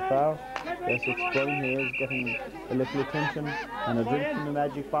forward so far. Yes, it's Brian Hayes getting a little attention and a drink from the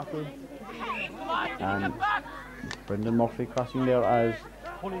magic bottle, and Brendan Murphy crossing there as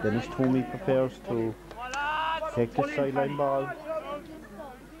Dennis Toomey prepares to take the sideline ball.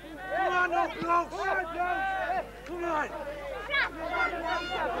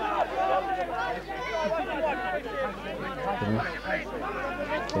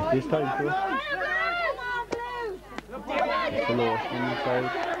 Take his time to it. It's the lowest one inside.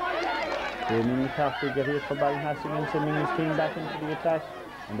 Damien McCarthy getting it for Ballinhassig and sending his team back into the attack.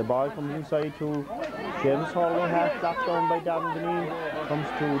 And the ball comes inside to James Hurley, half blocked down by Darren Deneen. Comes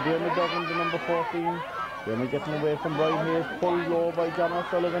to Dermot Duggan, the number 14. Dermot getting away from Brian Hayes, pulled low by John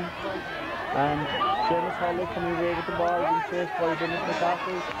O'Sullivan. And Seamus Hurley coming away with the ball, being chased by Dennis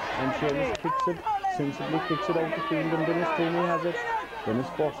McCarthy, and Seamus kicks it, sensibly kicks it out the field, and Dennis Toomey has it. Dennis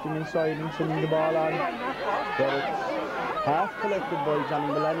bursting inside and sending the ball on. But it's half collected by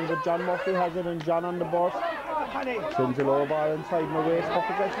Johnny Milani, but John Murphy has it, and John on the burst Sends a low ball inside and away for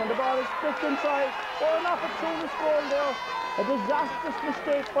possession, and the ball is flicked inside. Oh, an opportunist goal there. A disastrous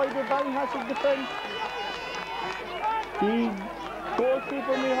mistake by the Ballinhassig defence. The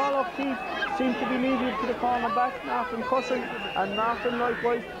goalkeeper, Micheál O'Keefe, seemed to be leaving it to the corner back, Martin Cusson, and Martin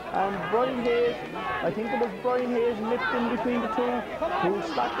likewise, and Brian Hayes, I think it was Brian Hayes, nipped in between the two, who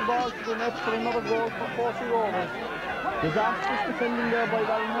slapped the ball to the net for another goal for Courcy Rovers. Disastrous defending there by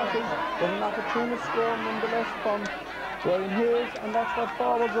Ballinhassig, but an opportunist score nonetheless from Brian Hayes, and that's what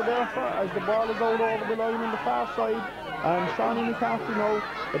forwards are there for, as the ball is out over the line on the far side. And Shawnee McCarthy now,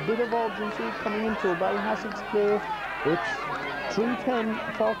 a bit of urgency coming into Ballinhassig's play. It's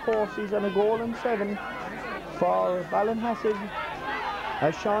 3-10 for Courcy's and a goal and 7 for Ballinhassig.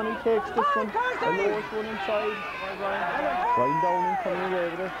 As Shawnee takes this one, the lowest one inside. Brian Downing coming away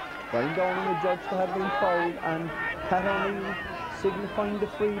with it. Brian Downing adjudged to have been fouled, and Pat O'Neill signifying the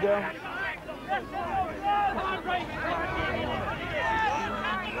free there.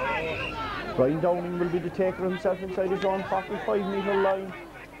 Brian Downing will be the taker himself inside his own 45-metre line.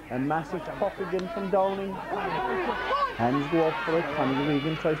 A massive pop again from Downing. Hands go up for it. Connie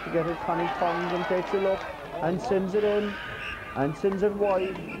Regan tries to get it. Connie comes and takes a look and sends it in and sends it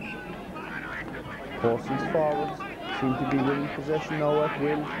wide. Courcy's forwards seem to be winning possession now at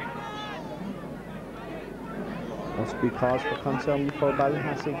will. Must be cause for concern before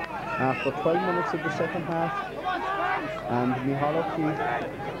Ballinhassig after 12 minutes of the second half. And Micheál O'Keefe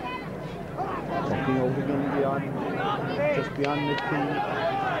looking out again beyond, just beyond midfield.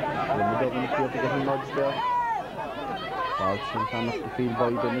 Then the appear to get him nudged there. Ball sent on off the field by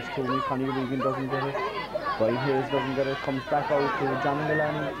Dennis Toomey. Connie Regan doesn't get it. Brian Hayes doesn't get it. Comes back out to Johnny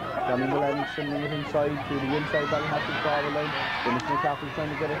Mullany. Johnny Mullany sending it inside to the inside Ballinhassig forward line. Dennis McCarthy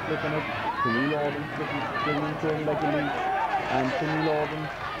trying to get it, flipping it. Timmy Lorden clinging to him like a leech. And Timmy Lorden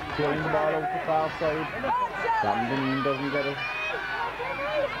throwing the ball out the far side. Brandon doesn't get it.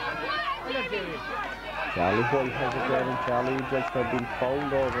 Charlie Holt has it there, and Charlie just had been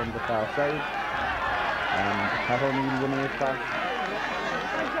fouled over on the far side. And Pat O'Neill winning it back.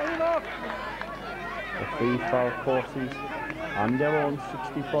 The free for Courcy's on their own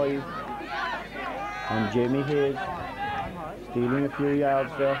 65. And Jamie Hayes stealing a few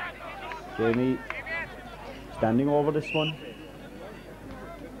yards there. Jamie standing over this one.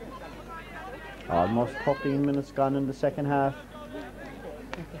 Almost 13 minutes gone in the second half.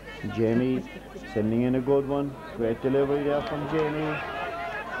 Jamie sending in a good one. Great delivery there from Jamie.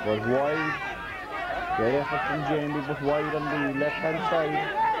 Was wide. Great effort from Jamie, but wide on the left-hand side.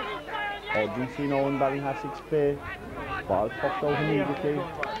 Urgency now in Ballinhassig's play. Ball popped out immediately.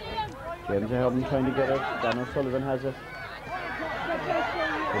 James Herman trying to get it. Dan O'Sullivan has it.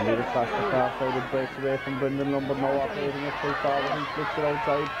 They lead across the far side. It breaks away from Brendan Lombard, now operating it full forward and flicks it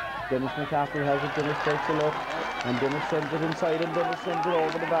outside. Dennis McCarthy has it. Dennis takes a look. And Dennis sends it inside, and Dennis sends it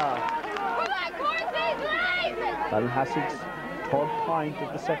over the bar. Ballinhassig's third point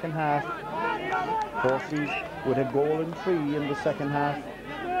of the second half. Courcy's with a goal and 3 in the second half.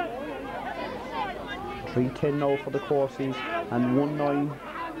 3-10 now for the Courcy's and 1-9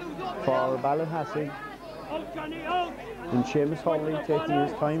 for Ballinhassig. And Seamus Hurley taking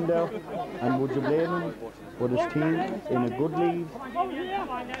his time there, and would you blame him, with his team in a good lead.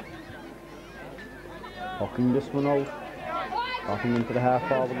 Hooking this one out, hooking into the half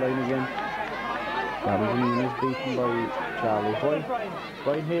forward line again. Gavin is beaten by Charlie White.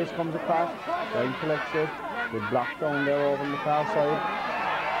 Brian Hayes comes across, Brian collects it, with blocked down there over on the far side.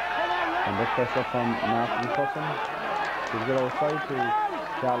 And the pressure from Martin Cusson. Gives it outside to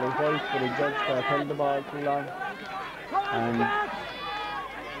Charlie White, but the judge held the ball too long. And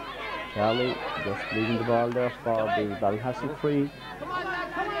Charlie just leaving the ball there for the Ballinhassig free.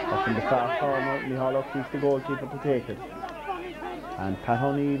 Up in the far corner, Micheál O'Keefe, the goalkeeper, to take it. And Pat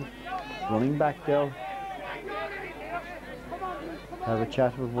O'Neill running back there. Have a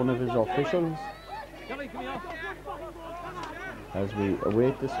chat with one of his officials as we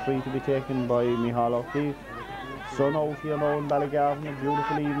await this free to be taken by Micheál O'Keefe. Sun out here now in Ballygarvan, a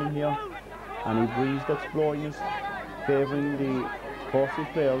beautiful evening here. Any breeze that's blowing is favouring the Courcy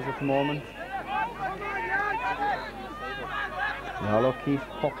players at the moment. Micheál O'Keefe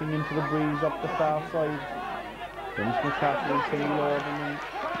poking into the breeze up the far side. Dennis McCarthy and Timmy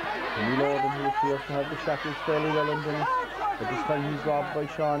Lorden, who appears to have the shackles fairly well in Dennis. But this time he's robbed by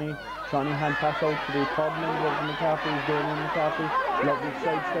Shawnee. Shawnee hand pass out to the third member of the McCarthy's, Damien McCarthy. Lovely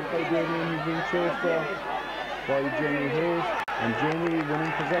sidestep by Damien, he's being chased there by Jamie Hayes. And Jamie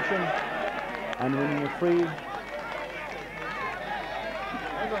winning possession and winning a free.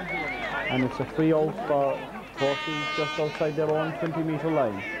 And it's a free out for Courcy just outside their own 20-metre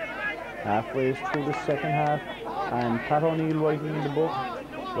line. Halfway through the second half. and Pat O'Neill writing in the book,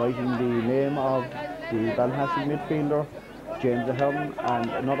 writing the name of the Ballinhassig midfielder, James Ahern, and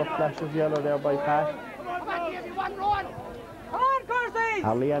another flash of yellow there by Pat.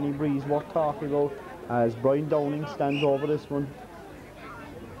 Hardly any breeze worth talking about as Brian Downing stands over this one.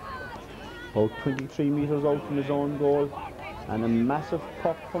 About 23 metres out from his own goal, and a massive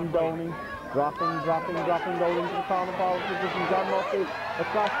puck from Downing, dropping down into the corner forward position. John Murphy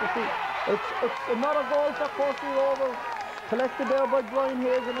across the field. It's another goal for Courtney Rovers, collected there by Brian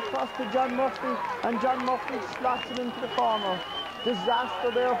Hayes and across to John Murphy, and John Murphy slots it into the corner.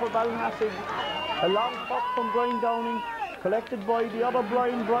 Disaster there for Ballinhassig. A long puck from Brian Downing, collected by the other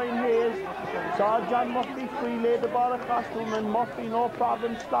Brian Hayes. Saw John Murphy free, laid the ball across to him, and Murphy, no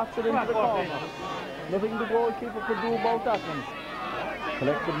problem, slots it into the corner. Nothing the goalkeeper could do about that one.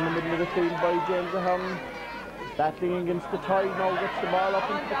 Collected in the middle of the field by James Ahern. Battling against the tide now, gets the ball up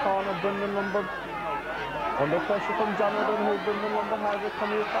into the corner. Brendan Lombard under pressure from John O'Donoghue. Brendan Lombard has it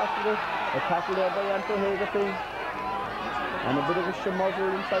coming across with it. A tackle there by Anto Hagerty. And a bit of a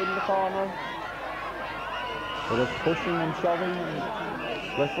schmuzzle inside in the corner. But it's pushing and shoving,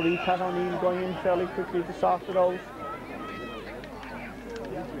 and referee Pat O'Neill going in fairly quickly to sort it out.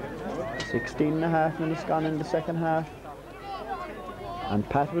 16.5 minutes gone in the second half. And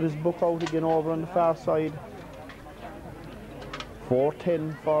Pat with his book out again over on the far side.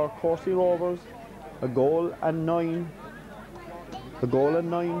 4-10 for Courtney Rovers. A goal and 9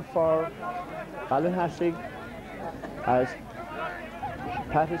 for Ballinhassig, as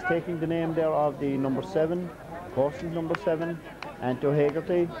Pat is taking the name there of the number 7, Courtney's number 7, Anto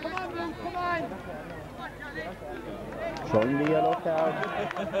Hagerty. Showing the yellow card.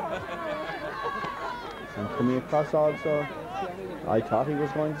 And coming across also, I thought he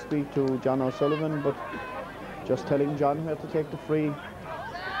was going to speak to John O'Sullivan, but just telling John where to take the free.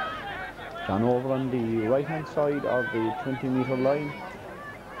 John over on the right hand side of the 20-metre line,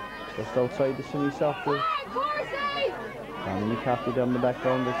 just outside the semicircle. John McCarthy down the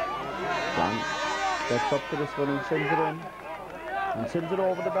background. John steps up to this one and sends it in, and sends it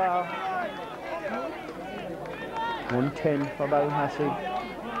over the bar. 1-10 for Ballinhassig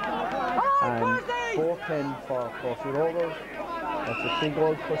and 4-10 for Courtney Rovers. That's a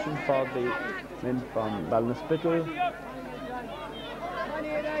 3-goal cushion for the men from Ballinhassig.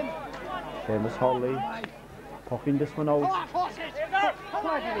 Seamus Hurley pucking this one out.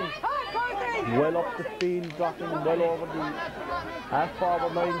 Well up the field, dropping well over the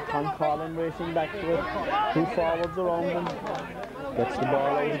half-forward line. Con Collin racing back to it. 2 forwards around him. Gets the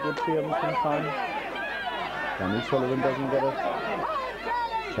ball out of good clearance from Con. Danny Sullivan doesn't get it.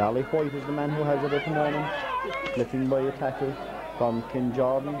 Charlie White is the man who has it at the moment. Flipping by a tackle from Ken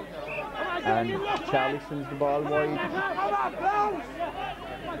Jordan. And Charlie sends the ball wide.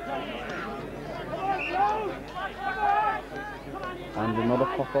 And another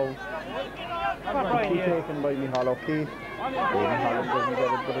puck out. Quickly taken by Micheál O'Keefe. David Holland doesn't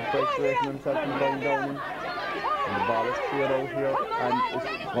get it, but it breaks away from himself and going down. And the ball is cleared out here and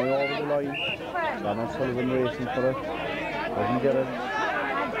it's going over the line. John O'Sullivan racing for it. Doesn't get it.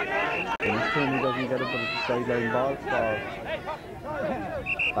 Dennis Toomey doesn't get it, but it's a sideline ball for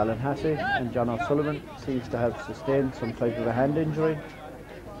Ballinhassig, and John O'Sullivan seems to have sustained some type of a hand injury,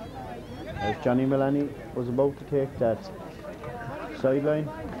 as Johnny Mullaney was about to take that sideline.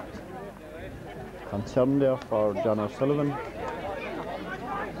 Concern there for John O'Sullivan.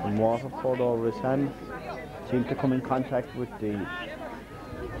 Some water poured over his hand. Seemed to come in contact with the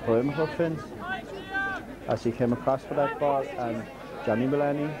perimeter fence as he came across for that ball, and Johnny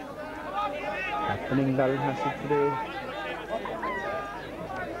Mullaney, captaining Ballinhassig today,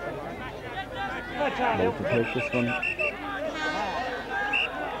 about to take this one.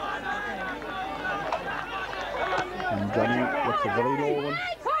 And Johnny gets a very low one.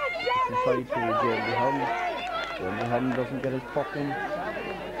 Inside to Jamie Ahern. Jamie Ahern doesn't get his puck in.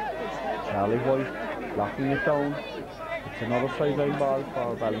 Charlie White blocking it down. It's another sideline ball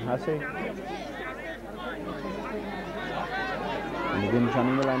for Ballinhassig. And again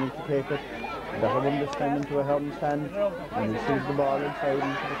Johnny Mullaney to take it. Better one this time into Ahern's hand, and he sees the ball inside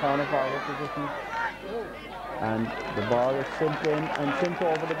into the corner forward position. And the ball is sent in and sent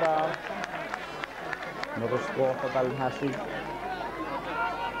over the bar. Another score for Ballinhassig.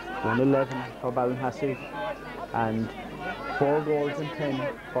 1-11 for Ballinhassig and 4 goals and 10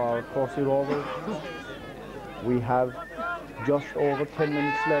 for Courtney Rovers. We have just over 10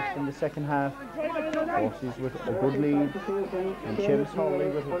 minutes left in the second half. Courtney's with a good lead, and Seamus Hurley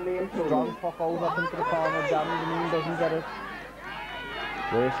with a strong puck out up into the corner. John Mullaney doesn't get it.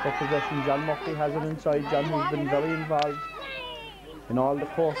 Race for possession. John Murphy has it inside. John, who's been very involved in all the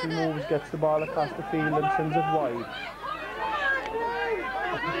Courtney moves, gets the ball across the field and sends it wide.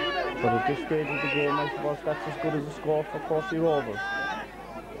 But at this stage of the game, I suppose that's as good as a score for Courtney Rovers.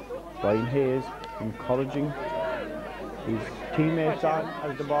 Brian Hayes encouraging his teammates on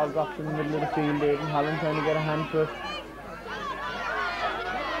as the ball drops in the middle of the field. Aidan Holland trying to get a hand to it.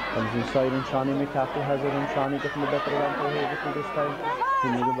 Comes inside and Shawnee McCaffrey has it, and Shawnee getting the better of Anthony Hagerty this time.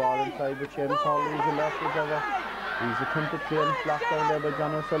 Pinning the ball inside, but Seamus Hawley is alert as ever. He's attempted clearance blocked down there by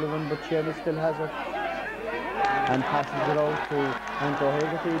John O'Sullivan, but Seamus still has it. And passes it out to Anthony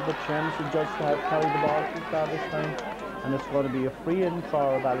Hagerty, but Seamus is judged to have carried the ball too far this time. And it's going to be a free in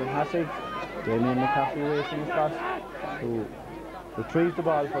for Ballinhassig. Damien McCaffrey racing across to retrieve the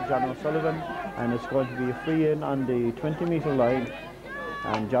ball for John O'Sullivan, and it's going to be a free in on the 20-metre line,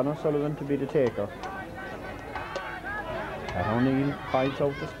 and John O'Sullivan to be the taker. Pat O'Neill finds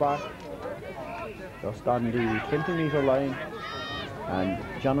out the spot just on the 20-metre line, and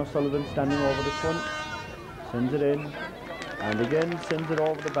John O'Sullivan standing over this one, sends it in, and again sends it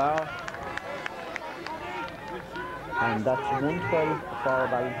over the bar, and that's 112 for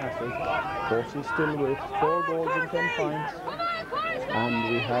Ballinhassig. Courtney still with 4 goals and 10 points,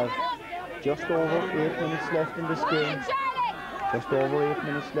 and we have just over 8 minutes left in this game. Just over 8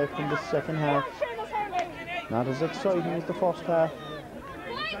 minutes left in the second half. Not as exciting as the first half.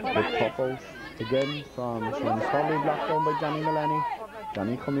 With pop out again from Seamus Hawley, blocked down by Johnny Mullaney.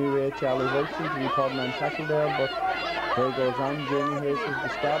 Johnny coming away, Charlie White seems to be third man tackle there, but there goes on. Jamie Hayes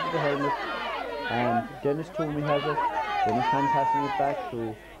has discarded the helmet, and Dennis Toomey has it. Dennis hand passing it back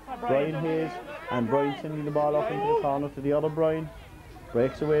to Brian Hayes, and Brian sending the ball up into the corner to the other Brian.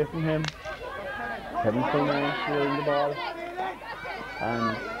 Breaks away from him. Kevin Coleman clearing the ball,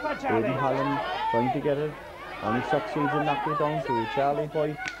 and Aidan Holland trying to get it, and he succeeds in knocking it down to Charlie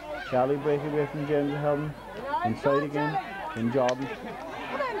White. Charlie break away from James Helm. Inside again in Jordan.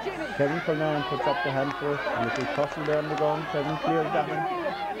 Kevin Coleman puts up the hand for it, and a little tussle there on the ground. Kevin clears that one.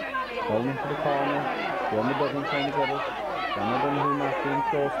 Down into the corner. Jeremy Duggan trying to get it. Jonathan who marking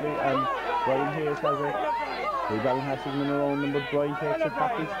closely, and Brian Hayes has it. The Ballinhassig men around him, but Brian takes it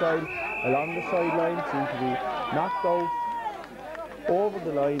hockey style along the sideline, seems to be knocked out over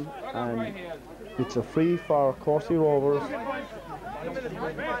the line, and it's a free for Courtney Rovers.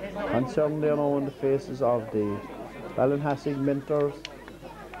 Concern there now on the faces of the Ballinhassig mentors,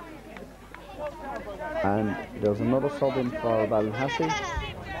 and there's another sub in for Ballinhassig.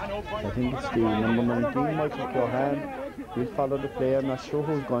 I think it's the number 19, Michael Cohan. He'll follow the player, not sure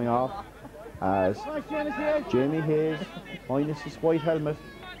who's going off, as Jamie Hayes, minus his white helmet,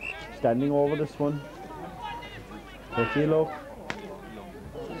 standing over this one. Taking a look,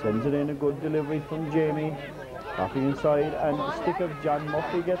 sends it in, a good delivery from Jamie, dropping inside, and the stick of John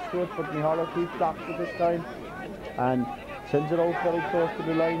Murphy gets to it, but Mihala keeps blocks it this time, and sends it out very close to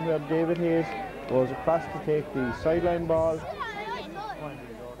the line where David Hayes goes across to take the sideline ball.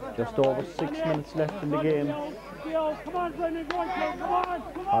 Just over 6 minutes left in the game.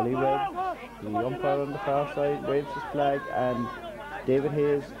 Holly Red, the umpire on the far side, waves his flag, and David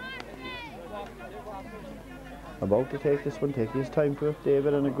Hayes about to take this one, taking his time to it,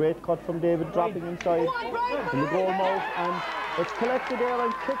 David, and a great cut from David, dropping inside in the goal mouth, and it's collected there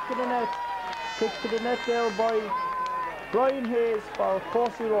and kicked to the net. Kicked to the net there by Brian Hayes for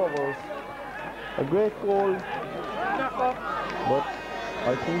Courtney Rovers. A great goal, but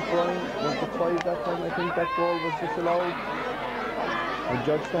I think Brian was the 5 that time. I think that goal was disallowed. The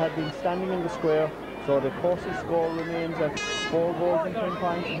judge had been standing in the square, so the Courtney score remains at 4 goals and 10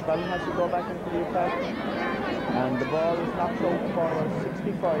 points. And Ballin has to go back into the attack, and the ball is knocked out for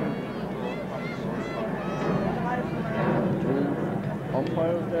 65. Two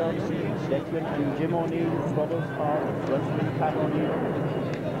umpires there, Declan and Jim O'Neill, brothers are referee Pat O'Neill,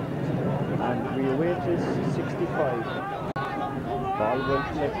 and we await this 65. Ball well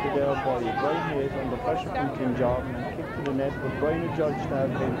collected there by Brian Hayes under pressure from Tim Jordan and kicked to the net, but Brian is judged to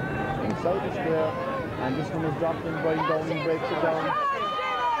have been inside the square, and this one is dropped in. Brian Downing breaks it down,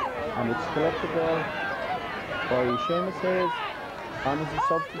 and it's collected there by Seamus Hayes on as a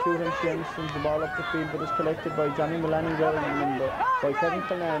substitute, and Seamus sends the ball up the field, but it's collected by Johnny Mullaney wearing the number, by Kevin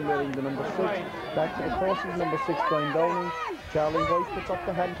Cullen wearing the number 6, back to the Courtney's number 6, Brian Downing. Charlie White puts up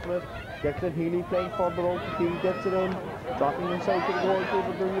the hand for it. Declan Healy playing further out the field, gets it in, dropping inside to the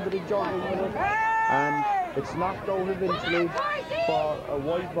goalkeeper, doing a bit of jogging with it, and it's knocked out eventually for a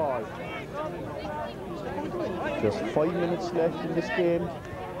wide ball. Just 5 minutes left in this game.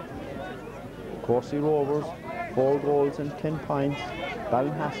 Courtney Rovers, 4 goals and 10 points.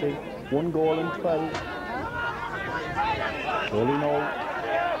 Ballinhassig, 1 goal and 12. Surely now,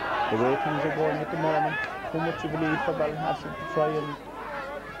 the way things are going at the moment, too much of a lead for Ballinhassig to try and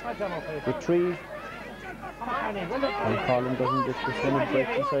retrieve. And Colin doesn't get this one. It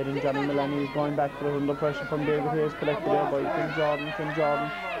breaks inside, and Johnny Mullaney is going back for it under pressure from David Hayes, collected there by Kim Jordan. Kim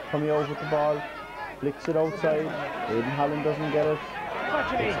Jordan coming over with the ball, flicks it outside. Aidan Holland doesn't get it.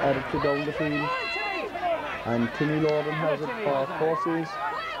 It's added to down the field, and Timmy Lorden has it for Courses.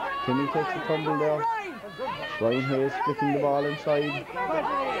 Timmy takes a tumble there. Ryan Hayes flicking the ball inside,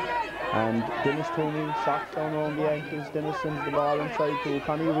 and Dennis Toomey socks down around the ankles. Dennis sends the ball inside to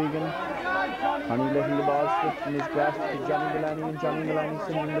Connie Regan. Connie letting the ball slip from his grasp to Johnny Mullaney, and Johnny Mullaney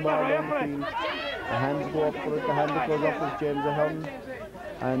sending the ball down the field. The hands go up for it. The hand that goes up is James Ahern,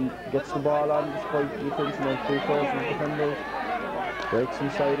 and gets the ball on despite the attention of 3,000 defenders. Breaks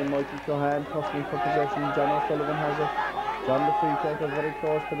inside, and Michael Cohan tussling for possession. John O'Sullivan has it. John the free taker very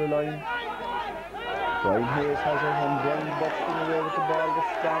close to the line. Brian Hayes has it, and Brian busting away with the ball. The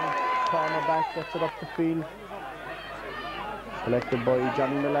strong corner back gets it up the field. Collected by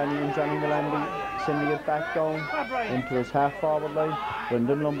Johnny Mullaney, and Johnny Mullaney sending it back down into his half-forward line.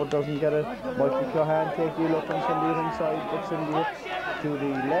 Brendan Lumber doesn't get it. Michael Cohan taking a look and sending it inside, but sending it to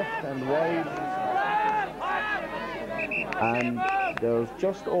the left and wide. And there's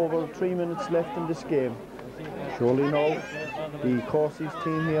just over 3 minutes left in this game. Surely now the Courses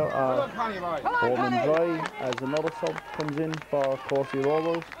team here are home and dry as another sub comes in for Courcy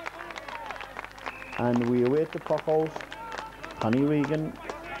Rovers, and we await the puck out. Connie Regan,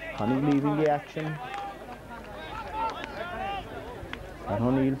 Connie leaving the action, and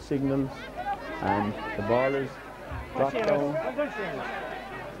O'Neill signals, and the ball is dropped down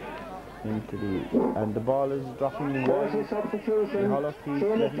into the ball is dropping wide. The Hollow Keith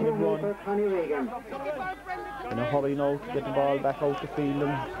letting it run in a hurry now to get the ball back out the field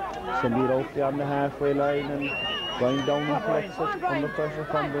and send it out beyond the halfway line, and going down and collects it under pressure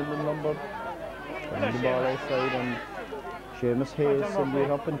from Brendan Lumber. And the ball outside, and Seamus Hayes sending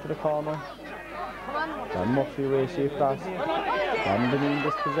it up into the corner. And Murphy races across. And being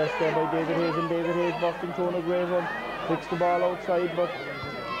dispossessed there by David Hayes, and David Hayes busting through on a great run. Flicks the ball outside, but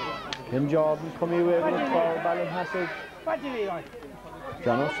Kim Jordan coming away with it for Ballinhassig.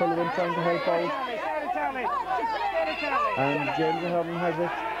 John O'Sullivan trying to help out. And James Ahern has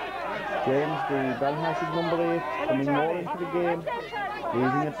it. James, the Ballinhassig number 8, coming more into the game.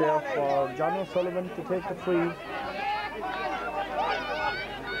 Leaving it there for John O'Sullivan to take the free.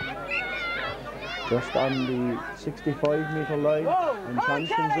 Just on the 65-metre line, and Chan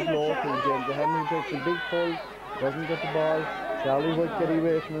sends it low to James Ahern, who takes a big pull, doesn't get the ball. Charlie White get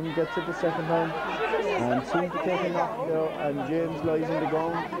away from him, gets it the second time, and seems to take a knock there, and James lies on the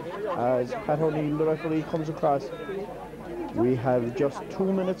ground as Pat O'Neill, the referee, comes across. We have just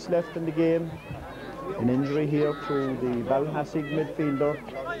 2 minutes left in the game. An injury here to the Ballinhassig midfielder,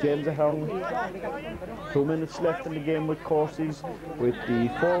 James Ahern. 2 minutes left in the game with Courses, with the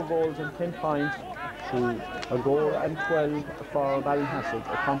 4 goals and 10 points to a goal and 12 for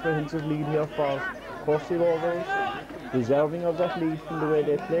Ballinhassig. A comprehensive lead here for Courcy Rovers, deserving of that lead from the way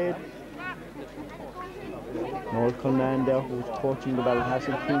they played. Noel Culnan there, who's coaching the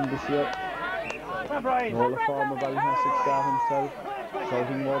Ballinhassig team this year. Noel, a former Ballinhassig star himself,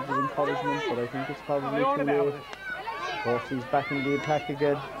 shouting words of encouragement, but I think it's probably too late. Courcy's back in the attack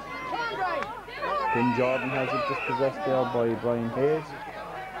again. Tim Jordan has it dispossessed there by Brian Hayes.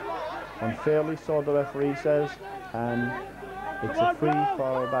 Unfairly so, the referee says, and it's a free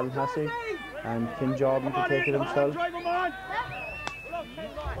for Ballinhassig, and Kim Jordan to take it himself.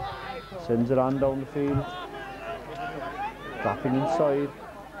 Sends it on down the field. Dropping inside.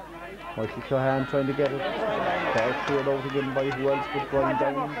 Michael Cohan trying to get it. Ball cleared out again by who else but Brian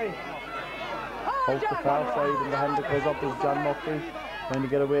down. Out the far side, and the hand that goes up is John Murphy. Trying to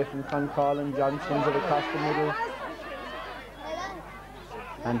get away from Con Collin. John sends it across the middle.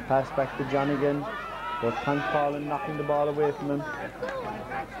 And pass back to John again. But Con Collin knocking the ball away from him.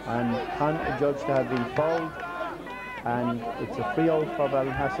 And Con adjudged to have been fouled. And it's a free out for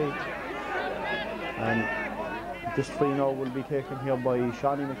Ballinhassig. And this free now will be taken here by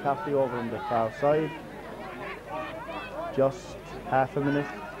Shawnee McCaffrey over on the far side. Just half a minute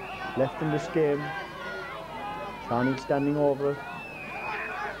left in this game. Shawnee standing over it.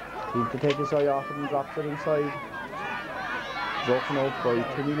 Seems to take his eye off it and drops it inside. Broken out by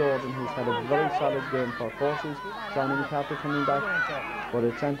Timmy Lorden, who's had a very solid game for Courses. Shawnee McCaffrey coming back, but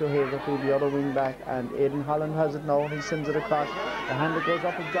it's Santo Haverfield, the other wing back, and Aidan Holland has it now. He sends it across. The hand that goes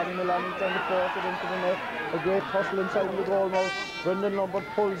up is Johnny Mullaney trying to force it into the net. A great tussle inside the goal mouth. Brendan Lumber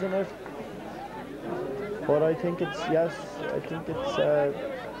pulls in it. But I think it's, yes, I think it's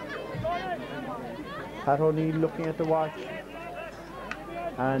Pat O'Neill looking at the watch.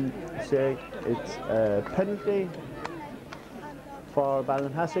 and say it's a penalty for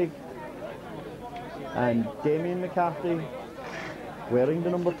Ballinhassig, and Damien McCarthy, wearing the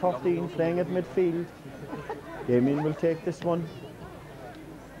number 13, playing at midfield. Damien will take this one.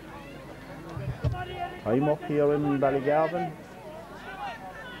 Time up here in Ballinhassig.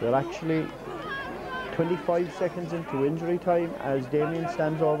 We're actually 25 seconds into injury time as Damien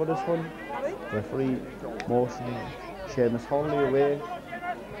stands over this one. Referee motioning Seamus Hurley away.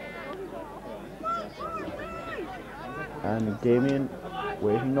 And Damien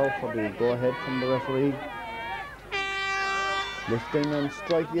waiting now for the go-ahead from the referee. Lifting and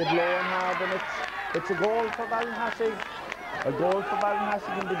striking it low and hard, and it's a goal for Ballinhassig. A goal for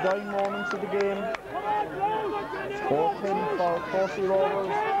Ballinhassig in the dying moments of the game. 4-10 for Courcey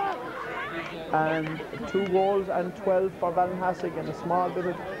Rovers, and 2 goals and 12 for Ballinhassig, and a small bit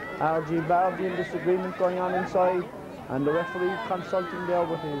of argy-bargy disagreement going on inside, and the referee consulting there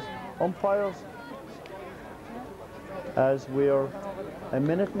with his umpires, as we're a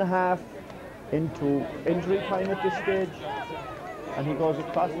minute and a half into injury time at this stage, and he goes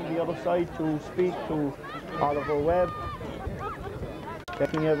across to the other side to speak to Oliver Webb,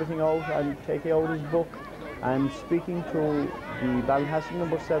 checking everything out and taking out his book and speaking to the Ballinhassig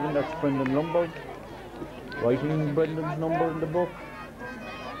number 7, that's Brendan Lombard, writing Brendan's number in the book.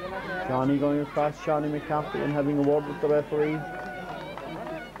 Johnny going across, Johnny McCarthy, and having a word with the referee.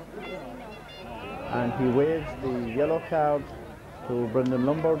 And he waves the yellow card to Brendan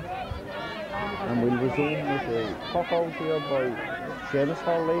Lombard, and we'll resume with a puck out here by Seamus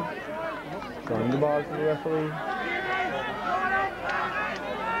Hurley, showing the ball to the referee.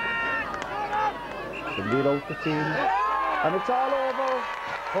 The lead out the field, and it's all over.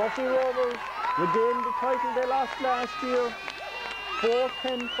 Courcey Rovers regained the title they lost last year.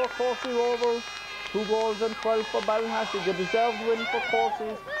 4-10 for Courcey Rovers, 2 goals and 12 for Ballinhassig. A deserved win for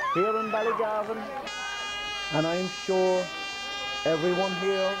Courcey's here in Ballinhassig, and I'm sure everyone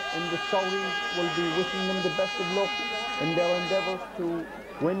here in the Southeast will be wishing them the best of luck in their endeavours to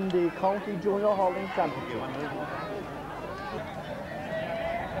win the County Junior Hurling Championship.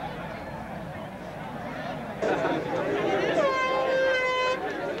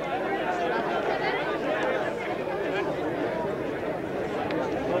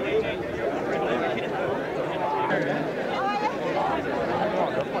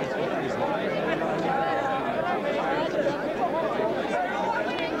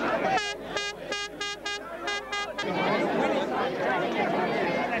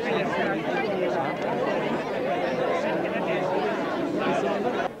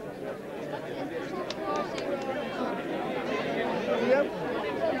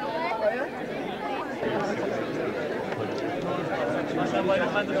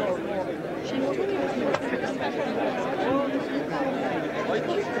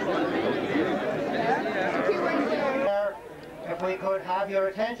 If we could have your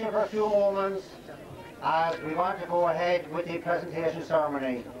attention for a few moments, as we want to go ahead with the presentation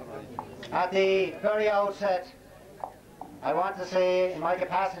ceremony. At the very outset, I want to say, in my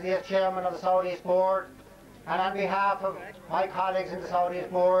capacity as chairman of the Southeast Board, and on behalf of my colleagues in the Southeast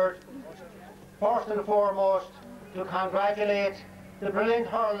Board, first and foremost, to congratulate the brilliant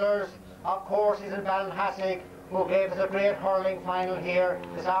hurlers of Courcey's and Ballinhassig, who gave us a great hurling final here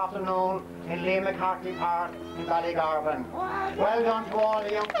this afternoon in Liam McCarthy Park in Ballinhassig. Well done to all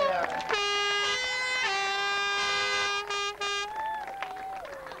the young players.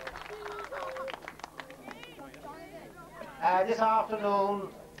 This afternoon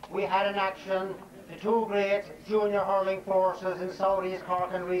we had in action the 2 great junior hurling forces in South East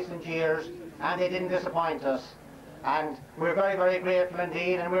Cork in recent years, and they didn't disappoint us. And we're very, very grateful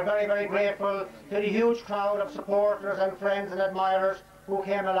indeed, and we're very, very grateful to the huge crowd of supporters and friends and admirers who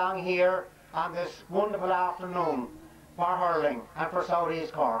came along here on this wonderful afternoon for hurling and for South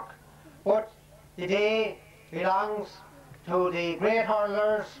East Cork. But the day belongs to the great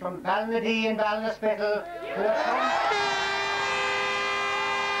hurlers from Ballinadee and Ballinasspittle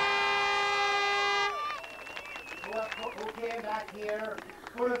who came back here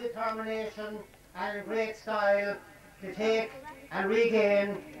full of determination and in great style to take and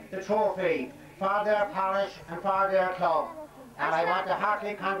regain the trophy for their parish and for their club. And I want to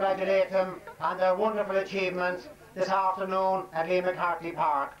heartily congratulate them on their wonderful achievements this afternoon at Liam McCarthy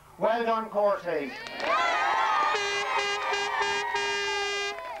Park. Well done, Courcey.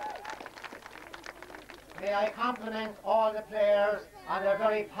 May I compliment all the players on their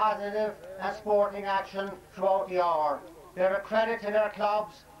very positive and sporting action throughout the hour. They're a credit to their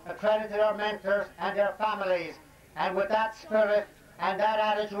clubs, a credit to their mentors and their families. And with that spirit and that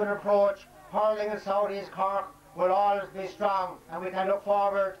attitude and approach, hurling in South East Cork will always be strong and we can look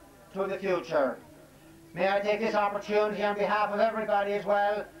forward to the future. May I take this opportunity on behalf of everybody as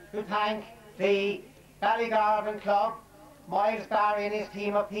well to thank the Ballinhassig Club, Miles Barry and his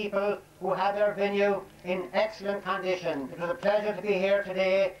team of people who had their venue in excellent condition. It was a pleasure to be here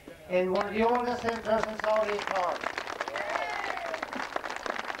today in one of the oldest centres in South East Cork.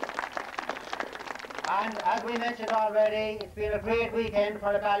 And as we mentioned already, it's been a great weekend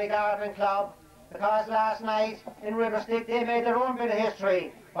for the Ballinhassig Club because last night in Riverstick they made their own bit of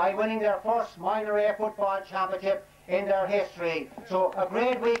history by winning their first minor A football championship in their history. So a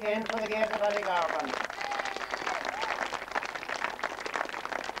great weekend for the games of Ballinhassig.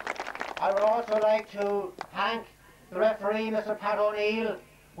 I would also like to thank the referee, Mr. Pat O'Neill,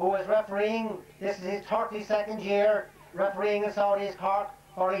 who is refereeing. This is his 32nd year refereeing in South East Cork,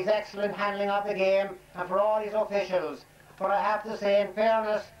 for his excellent handling of the game and for all his officials. But I have to say, in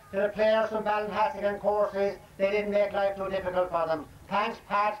fairness to the players from Ballinhassig and courses, they didn't make life too difficult for them. Thanks,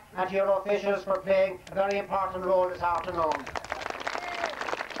 Pat, and to your officials for playing a very important role this afternoon.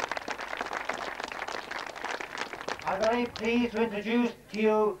 I'm very pleased to introduce to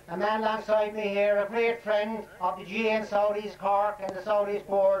you a man alongside me here, a great friend of the GA in South East Cork and the South East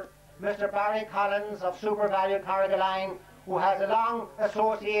Board, Mr. Barry Collins of Super Value Carrigaline, who has a long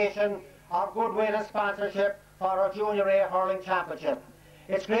association of goodwill and sponsorship for our Junior A Hurling Championship.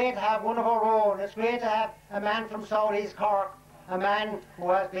 It's great to have one of our own. It's great to have a man from South East Cork, a man who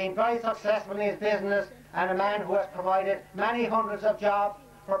has been very successful in his business and a man who has provided many hundreds of jobs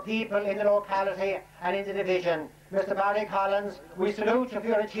for people in the locality and in the division. Mr. Barry Collins, we salute you for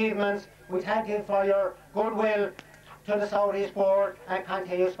your achievements. We thank you for your goodwill to the South East Board and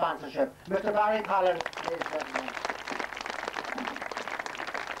continued sponsorship. Mr. Barry Collins, ladies and gentlemen.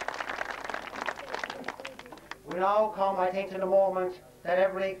 We now come, I think, to the moment that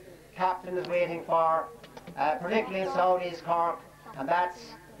every captain is waiting for, particularly in South East Cork, and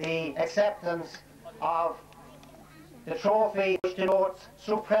that's the acceptance of the trophy which denotes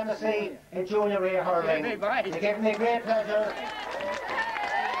supremacy in Junior A hurling. It gives me great pleasure.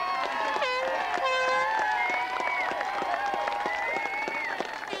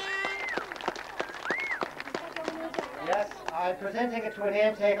 Yes, I'm presenting it to a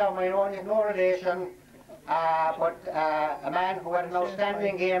namesake of my own, he's no relation. But a man who had an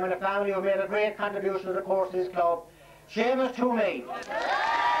outstanding game and a family who made a great contribution to the Courses Club. Seamus Toomey.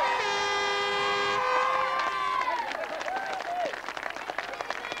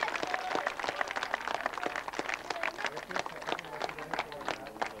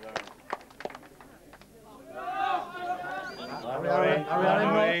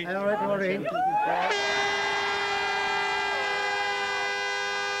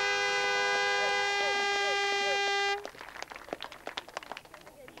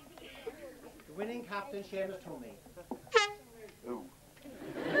 Winning captain Seamus Toomey. Oh.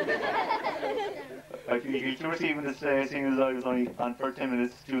 I feel guilty for receiving this seeing as I was only on for 10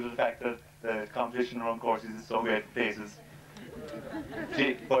 minutes due to the fact that the competition around courses is so great for places.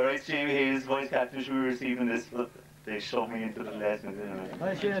 By rights, Jamie Hayes, vice captain, should be receiving this, but they shoved me into the last minute anyway.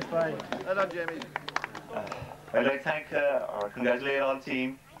 Hi, Seamus, bye. Well done, Jamie. I'd like to thank or congratulate all the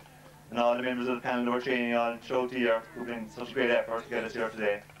team and all the members of the panel who are training all throughout the year who've been such a great effort to get us here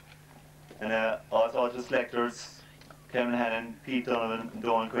today. And also to the selectors, Kevin Hannon, Pete Donovan and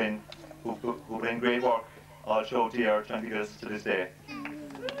Donald Quinn, who've put in great work all throughout the year trying to get us to this day.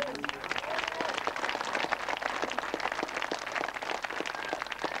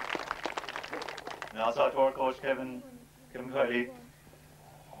 And also to our coach Kevin Kiley,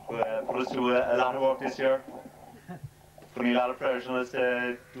 who put us through a lot of work this year, putting a lot of pressure on us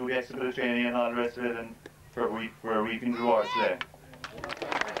to do the extra bit of training and all the rest of it, and for reaping the rewards today.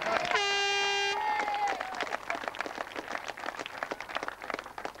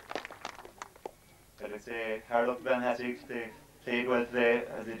 I'd say hard luck to Ballinhassig. They played well today,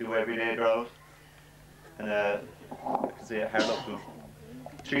 as they do every day throughout. And I could say hard luck to them.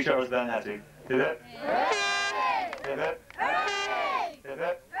 3 showers Ballinhassig. Hip hip. Hip hip. Hip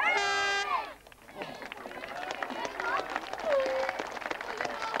hip.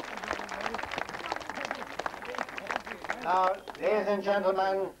 Now, ladies and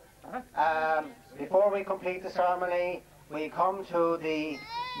gentlemen, before we complete the ceremony, we come to the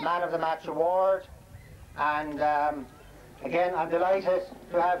Man of the Match Award. And again, I'm delighted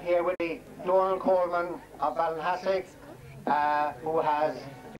to have here with me Donald Coleman of Ballinhassig, who has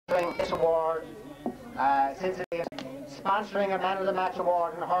been doing this award since it is sponsoring a Man of the Match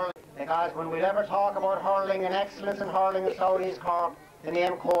Award in hurling. Because when we'd ever talk about hurling and excellence in hurling in South East Cork, the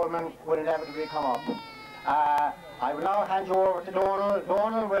name Coleman would inevitably come up. I will now hand you over to Donald.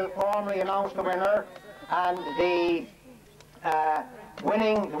 Donald will formally announce the winner, and the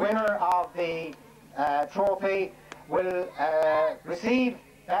winner of the trophy will receive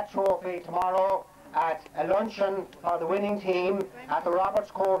that trophy tomorrow at a luncheon for the winning team at the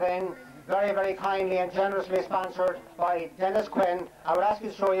Roberts Cove Inn, very, very kindly and generously sponsored by Dennis Quinn. I would ask you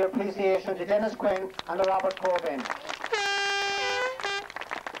to show your appreciation to Dennis Quinn and the Roberts Cove Inn.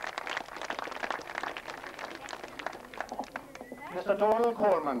 Mr. Donald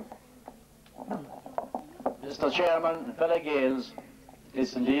Coleman. Mr. Chairman, fellow Gaels,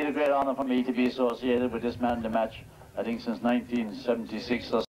 it's indeed a great honour for me to be associated with this man of the match, I think since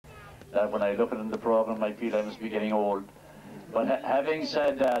 1976 or so. When I look at the programme, I feel I must be getting old. But having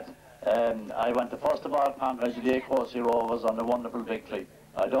said that, I want to first of all congratulate Courcey Rovers on a wonderful victory.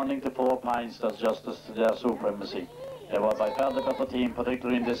 I don't think the 4 points does justice to their supremacy. They were by far the better team,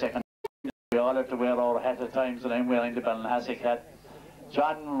 particularly in the second. We all have to wear our hat at times, and I'm wearing the Ballinhassig hat.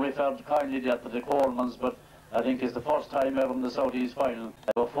 John referred kindly there to the Colemans, but I think it's the first time ever in the South East final.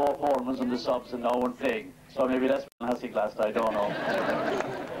 There were 4 Colemans in the subs and no one playing. So maybe that's Ballinhassig last, I don't know.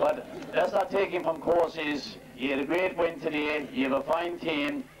 But that's not taking from Courcey's. You had a great win today, you have a fine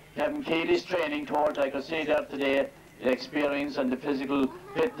team, Kevin Keely's training towards, I could see there today, the experience and the physical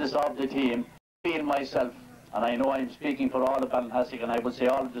fitness of the team. I feel myself, and I know I'm speaking for all of Ballinhassig, and I would say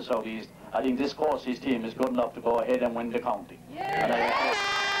all of the South East, I think this Courcey's team is good enough to go ahead and win the county. Yeah.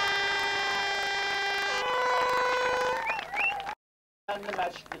 And the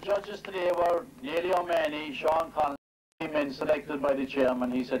match, the judges today were Neil O'Mahony, Sean Collins, 3 men selected by the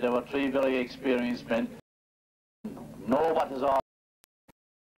chairman. He said there were 3 very experienced men. Know what is all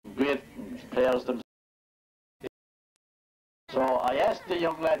great players themselves. So I asked the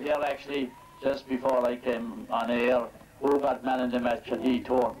young lad here actually, just before I came on air, who got man in the match, and he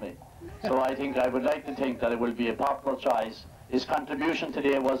told me. So I think I would like to think that it will be a popular choice. His contribution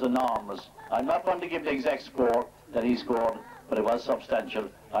today was enormous. I'm not going to give the exact score that he scored, but it was substantial.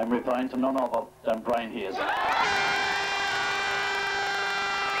 I'm referring to none other than Brian Hayes.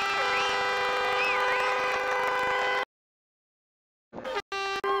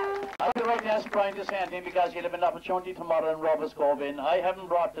 I would like to ask Brian to say anything because he'll have an opportunity tomorrow in Roberts Cove Inn. I haven't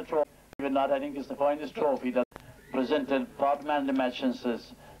brought the trophy, even that I think is the finest trophy that presented for the man of the match since it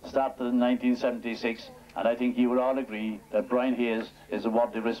started in 1976, and I think you would all agree that Brian Hayes is a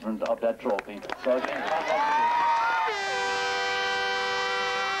worthy recipient of that trophy. So again,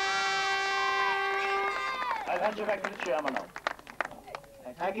 I'll hand you back to the chairman now.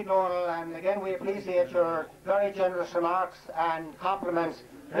 Thank you, Donald, and again we appreciate your very generous remarks and compliments,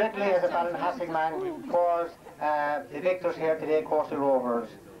 particularly as a Ballinhassig man, for the victors here today, Courcey Rovers.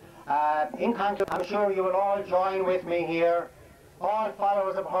 In conclusion, I'm sure you will all join with me here, all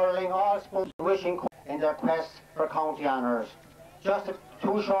followers of hurling, all sports wishing in their quest for county honours. Just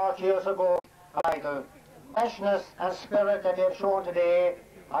 2 short years ago, the freshness and spirit that they've shown today,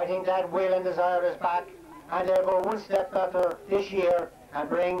 I think that will and desire is back, and they'll go one step better this year and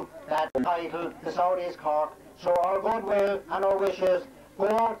bring that title to South East Cork. So our goodwill and our wishes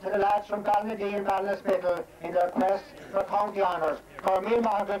go to the lads from Ballinadee and Ballinasbiddle in their quest for county honours. Cormil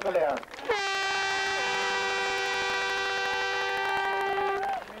Margaret Valair.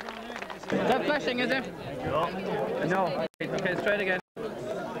 Is that flashing, is it? No. Okay, let's try it again.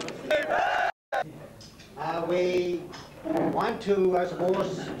 We want to, I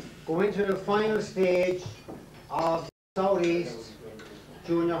suppose, go into the final stage of the South East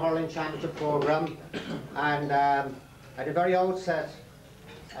Junior Hurling Championship programme, and at the very outset,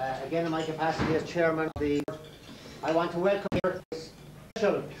 again in my capacity as chairman of the, I want to welcome here this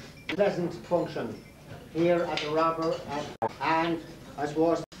special pleasant function here at the Robber, and I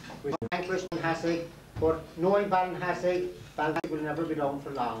suppose we thank Ballinhassig, but knowing Ballinhassig, Ballinhassig will never be down for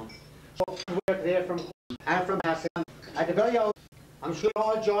long. So we're there from Hassig. At the very outset, I'm sure you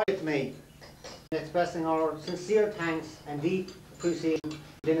all join with me in expressing our sincere thanks and deep appreciation to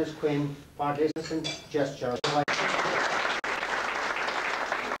Dennis Quinn for this gesture.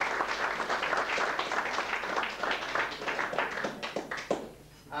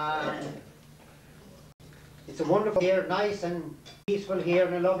 It's a wonderful here, nice and peaceful here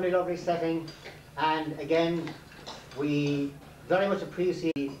in a lovely, lovely setting, and again we very much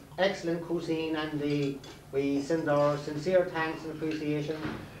appreciate excellent cuisine, and we send our sincere thanks and appreciation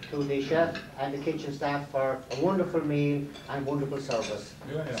to the chef and the kitchen staff for a wonderful meal and wonderful service.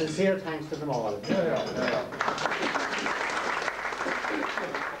 Yeah. Sincere thanks to them all. Yeah.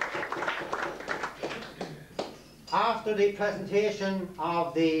 After the presentation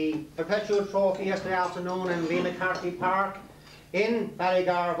of the Perpetual Trophy yesterday afternoon in Lee McCarthy Park in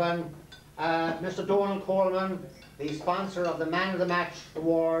Ballygarvan, Mr. Donald Coleman, the sponsor of the Man of the Match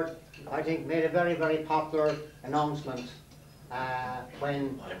award, I think, made a very, very popular announcement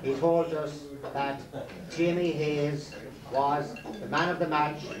when he told us that Jamie Hayes was the man of the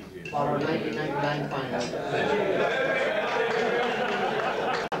match for our 1999 final.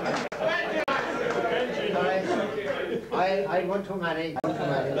 I won too many.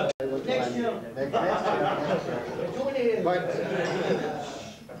 But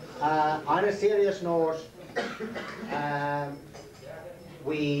on a serious note,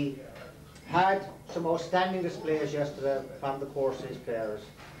 we had some outstanding displays yesterday from the courses players,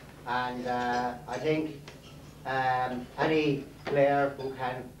 and I think any player who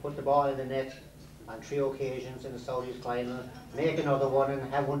can put the ball in the net on 3 occasions in the Saudis final, make another one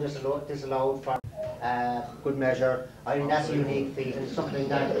and have one disallowed for good measure, I think that's a unique feat and something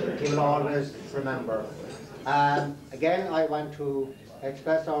that he will always remember. Again, I want to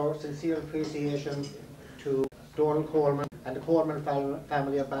express our sincere appreciation to Donald Coleman and the Coleman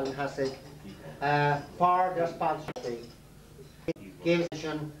family of Ballinhassig for their sponsorship. Gave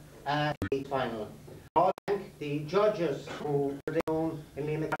attention at the final. I thank the judges who were down in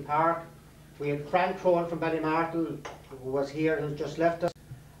Limerick Park. We had Frank Crone from Ballymartle, who was here, who just left us.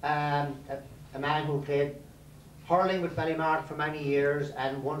 A man who played hurling with Ballymartle for many years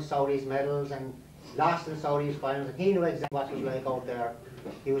and won Saudis medals and lost in Saudis finals, and he knew exactly what it was like out there.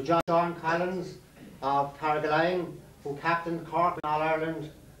 He was John Collins of Carrigaline, who captained Cork in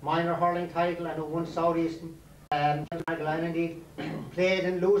All-Ireland minor hurling title and who won Saudis Carrigaline, indeed played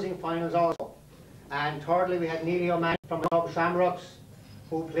in losing finals also. And thirdly, we had Neil O'Mahony from the Shamrocks,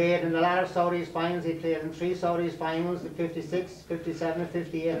 who played in a lot of Saudis finals. He played in 3 Saudis finals, the 56, 57,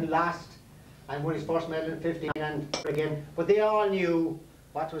 58, and lost, and won his first medal in 59 and again. But they all knew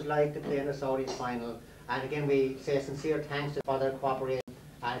what it was like to play in the Saudis final. And again, we say sincere thanks for their cooperation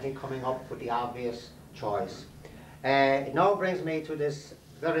and I think coming up with the obvious choice. It now brings me to this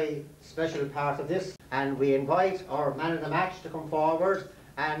very special part of this, and we invite our man of the match to come forward,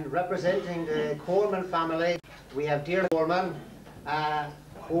 and representing the Coleman family, we have dear Coleman,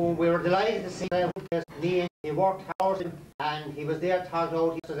 who we were delighted to see. He worked hard and he was there talked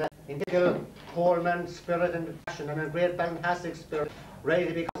out in typical Coleman spirit and passion and a great Ballinhassig spirit, ready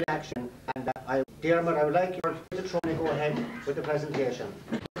to become action. And Dermot, I would like you to try and go ahead with the presentation.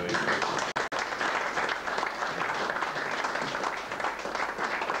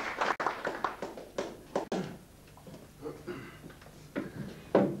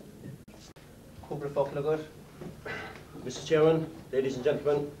 Mr. Chairman, ladies and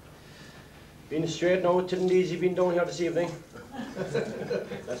gentlemen, been straight now, it isn't easy being down here this evening.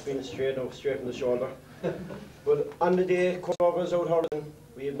 That's been straight now, straight from the shoulder. But on the day Cork was out hurling,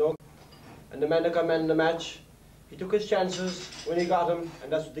 we had no, and the man that got man in the match, he took his chances when he got him,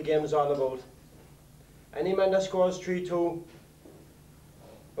 and that's what the game is all about. Any man that scores 3-2,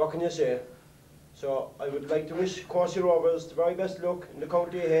 what can you say? So I would like to wish Corsi Rovers the very best luck in the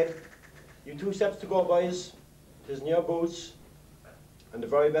county ahead. You 2 steps to go, boys. It is in your boots, and the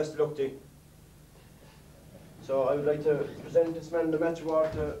very best luck to you. So I would like to present this man the match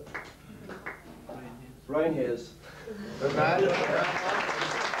award to Brian Hayes. Good man.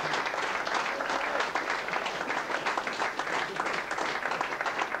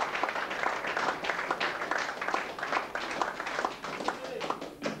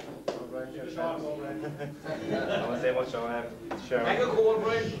 I won't say much on Sharon. Make a call,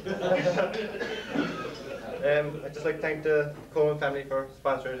 Brian. I'd just like to thank the Coleman family for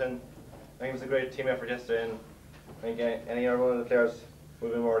sponsoring, and I think it was a great team effort yesterday, and I think any or one of the players would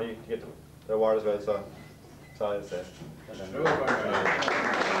have been worthy to get the award as well, so that's all I have to say.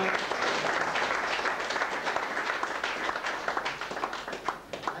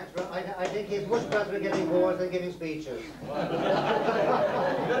 I think he's much better at getting goals than giving speeches.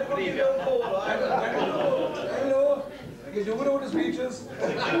 Hello. You do all the speeches.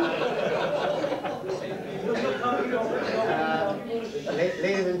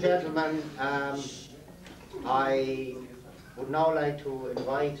 Ladies and gentlemen, I would now like to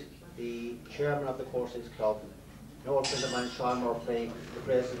invite the chairman of the Courses Club, an old friend of mine, Sean Murphy, to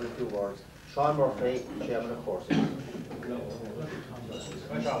grace us with a few words. Sean Murphy, chairman of Courses.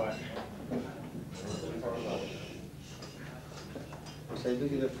 So you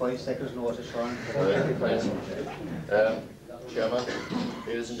give it 5 seconds notice, Sean. Chairman,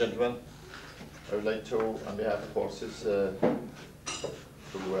 ladies and gentlemen, I would like to, on behalf of Courses, to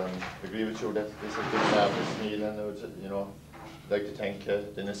agree with you that this has been a marvellous meal, and I would, I'd like to thank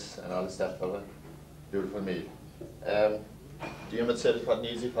Dennis and all the staff for a beautiful meal. Dermot said it wasn't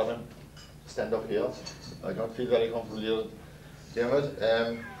easy for him to stand up here. I don't feel very comfortable here. Dermot,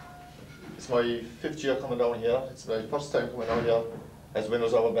 it's my 5th year coming down here. It's my first time coming down here as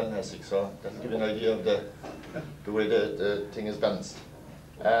winners over Ballinhassig, so that'll give you an idea of the way the thing is balanced.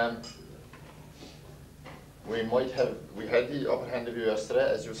 We had the upper hand of you yesterday,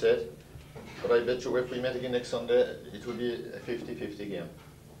 as you said, but I bet you if we met again next Sunday, it will be a 50-50 game.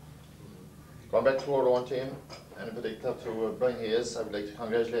 Going back to our own team, and in particular to Brian Hayes, I would like to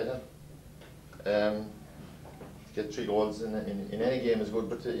congratulate him. Get 3 goals in any game is good,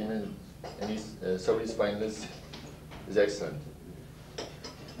 but in any Southeast final is excellent.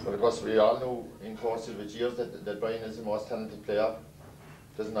 But of course, we all know in course of years that Brian is the most talented player.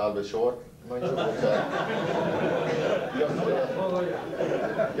 Doesn't always show it, mind you, but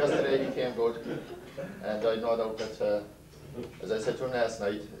yesterday he came good, and I know doubt that, as I said to him last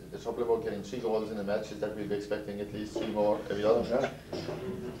night, the trouble about getting 3 goals in a match is that we'll be expecting at least 3 more every other match.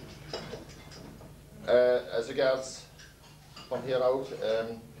 As regards from here out,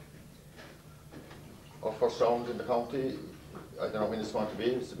 our first round in the county, I don't know when it's going to be,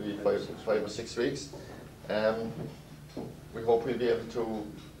 it's to be 5 or 6 weeks. We hope we'll be able to,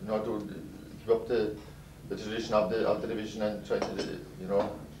 keep up the tradition of the division and try to,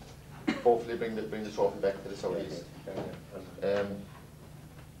 hopefully bring the trophy back to the southeast.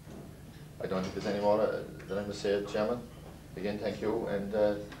 I don't think there's any more that I must say, Chairman. Again, thank you, and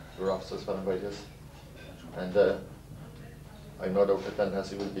your officers for inviting us. And I'm no doubt that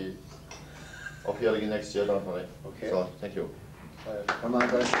Ballinhassig will be up here again next year, don't worry. Okay. So, thank you. Come on,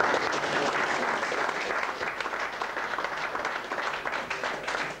 guys.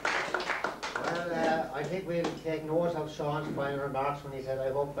 Well, I think we'll take note of Sean's final remarks when he said,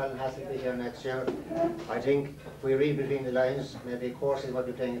 I hope Ballinhassig will be here next year. I think if we read between the lines, maybe courses might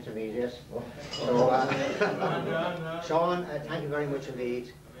be playing intermediate. So, Sean, thank you very much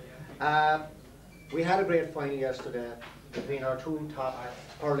indeed. We had a great final yesterday between our 2 top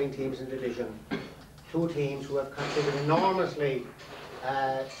hurling teams in the division. 2 teams who have contributed enormously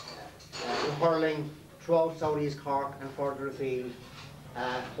in hurling throughout South East Cork and further afield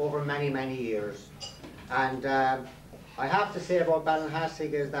over many, many years. And I have to say about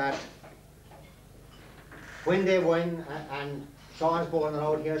Ballinhassig is that when they win, and Sean's borne it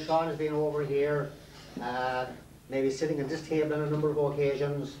out here, Sean has been over here, maybe sitting at this table on a number of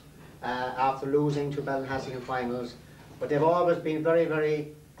occasions after losing to Ballinhassig in finals, but they've always been very,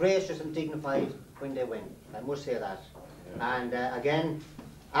 very gracious and dignified when they win. I must say that. Yeah. And again,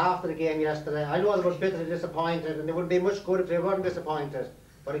 after the game yesterday, I know they were bitterly disappointed, and they wouldn't be much good if they weren't disappointed.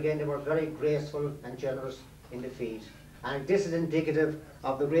 But again, they were very graceful and generous in defeat. And this is indicative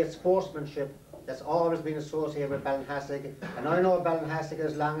of the great sportsmanship that's always been associated with Ballinhassig. And I know Ballinhassig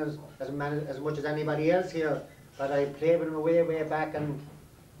as much as anybody else here, but I played with them way back, and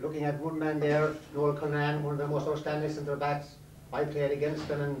looking at one man there, Noel Cullinan, one of the most outstanding centre backs, I played against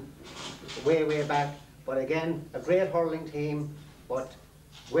them and way back. But again, a great hurling team, but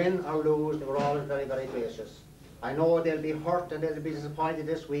win or lose, they were always very, very gracious. I know they'll be hurt and they'll be disappointed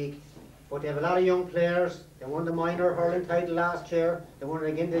this week, but they have a lot of young players. They won the minor hurling title last year, they won it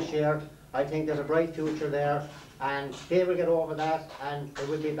again this year. I think there's a bright future there, and they will get over that, and they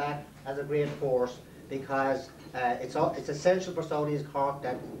will be back as a great force, because it's essential for South East Cork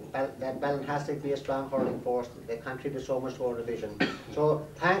that Ballinhassig be a strong hurling force. They contribute so much to our division. So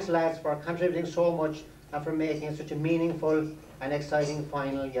thanks, lads, for contributing so much and for making it such a meaningful and exciting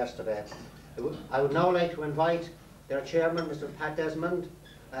final yesterday. I would now like to invite their chairman, Mr. Pat Desmond,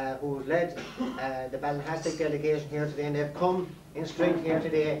 who led the Ballinhassig delegation here today, and they've come in strength here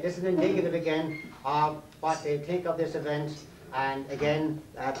today. This is indicative again of what they think of this event, and again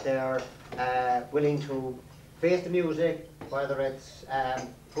that they're willing to face the music, whether it's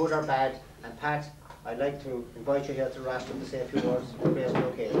good or bad. And Pat, I'd like to invite you here to the rostrum to say a few words to grace the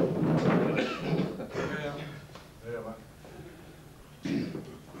occasion.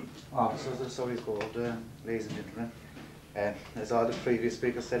 Officers of South East Cork, ladies and gentlemen, as all the previous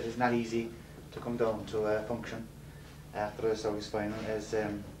speakers said, it's not easy to come down to a function after the South East final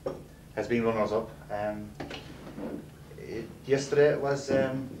has been runners-up. Yesterday was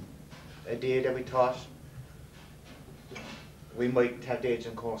a day that we thought we might have days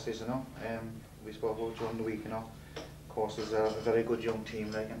in courses, we spoke about during the week, Courses are a very good young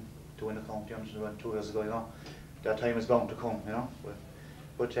team, like, and to win the county 2 years ago, That time is bound to come,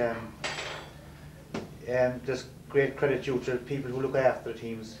 But there's great credit due to people who look after the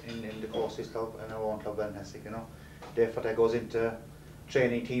teams in the Courses club and our own club, Ballinhassig, The effort that goes into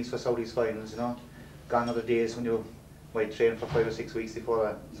training teams for South East finals, Gone are the days when you might train for 5 or 6 weeks before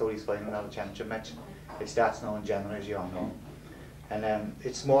a South East final or a championship match. It starts now in January, as you all know. And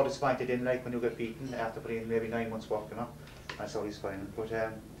it's more disappointed in, like, when you get beaten after putting in maybe 9 months' work, on South East final. But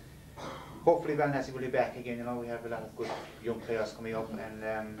hopefully Ballinhassig will be back again. You know, we have a lot of good young players coming up,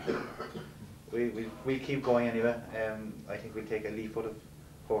 and we'll keep going anyway. I think we'll take a leaf out of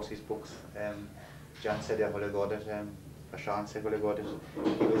Horsey's books. John said a while ago that, or Sean said a while ago that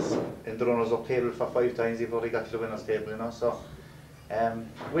he was in the runners-up table for 5 times before he got to the winners' table. You know, so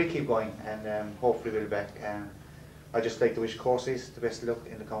we'll keep going, and hopefully we'll be back. I'd just like to wish Courses the best of luck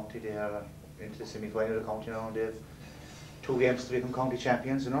in the county. They are into the semi-final of the county now, and they've 2 games to become county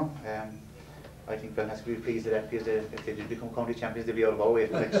champions. You know. I think Ballinhassig will be pleased with that, because if they did become county champions, they'll be out of our way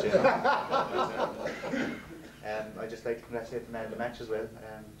for next year. I'd just like to congratulate the man of the match as well.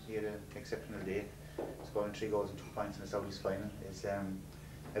 He had an exceptional day. Scoring 3 goals and 2 points in the Southeast final is a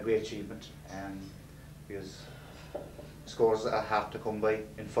great achievement, because scores are hard to come by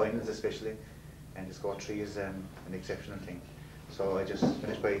in finals especially, and to score 3 is an exceptional thing. So I just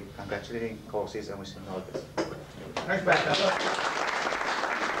finished by congratulating Courses and wishing them all the best. Thanks, Pat.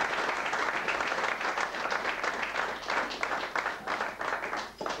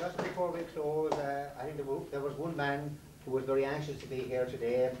 Before we close, I think there was one man who was very anxious to be here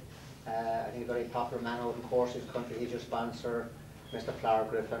today. I think a very popular man out in Courses country. He's your sponsor, Mr. Flower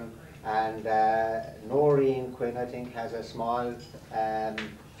Griffin. And Noreen Quinn, I think, has a small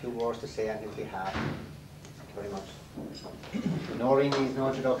few words to say on his behalf. Thank you very much. Noreen needs no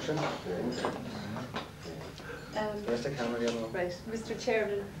introduction. Right, Mr.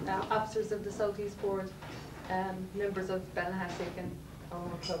 Chairman, officers of the South East Board, members of Ballinhassig and our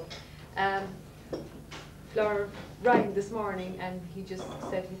own club. Flower rang this morning and he just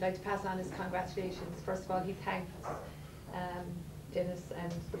said he'd like to pass on his congratulations. First of all, he thanked Dennis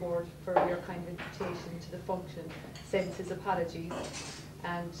and the board for your kind invitation to the function, sends his apologies,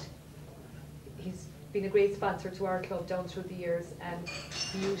 and he's been a great sponsor to our club down through the years, and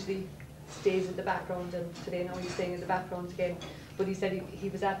he usually stays in the background, and today now he's staying in the background again. But he said he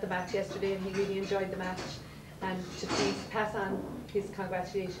was at the match yesterday and he really enjoyed the match, and to please pass on his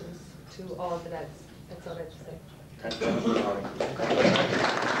congratulations to all the lads. That's all I have to say. Thank you,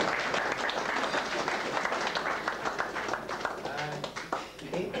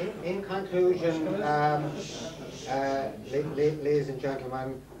 in conclusion, ladies and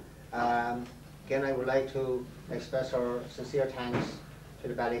gentlemen, again I would like to express our sincere thanks to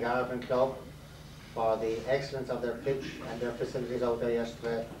the Ballinhassig Club for the excellence of their pitch and their facilities out there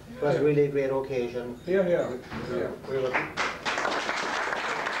yesterday. It was really a great occasion. Here, here. We were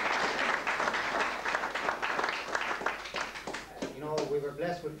we were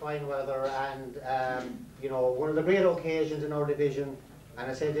blessed with fine weather, and you know, one of the great occasions in our division, and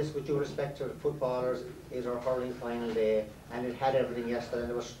I say this with due respect to the footballers, is our hurling final day, and it had everything yesterday. And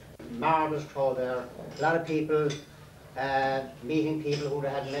there was marvellous crowd there, a lot of people meeting people who they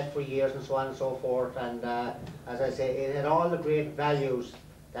hadn't met for years and so on and so forth, and as I say, it had all the great values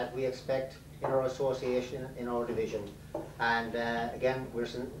that we expect in our association, in our division. And again, we're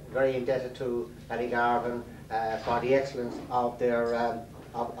very indebted to Ballinhassig for the excellence of their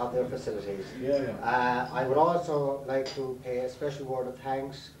facilities. I would also like to pay a special word of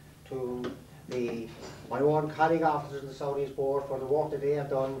thanks to my own colleague officers in the South East Board for the work that they have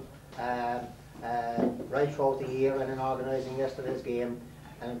done right throughout the year and in organising yesterday's game.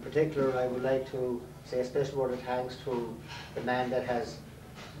 And in particular, I would like to say a special word of thanks to the man that has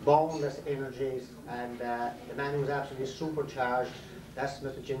boundless energies, and the man who was absolutely supercharged. That's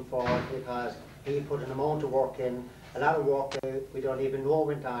Mr. Jim Ford, because he put an amount of work in, a lot of work we don't even know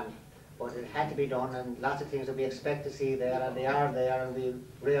went on, but it had to be done, and lots of things that we expect to see there, and they are there, and we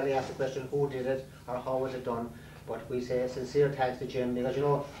rarely ask the question who did it or how was it done. But we say a sincere thanks to Jim, because you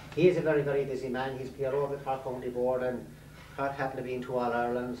know, he is a very, very busy man. He's PRO of the Cork County Board, and Cork happened to be in 2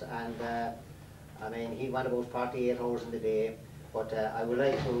 All-Irelands, and I mean, he went about 48 hours in the day. But I would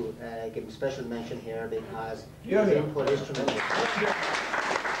like to give him special mention here, because his input is tremendous.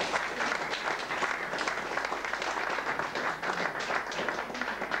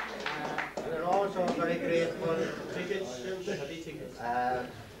 We're also very grateful.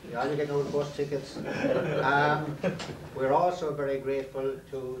 You only get no bus tickets. We're also very grateful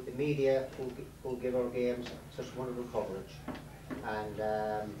to the media who give our games such wonderful coverage. And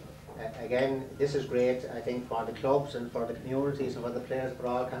again, this is great, I think, for the clubs and for the communities and for the players, for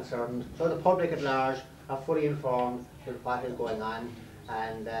all concerned. So the public at large are fully informed with what is going on.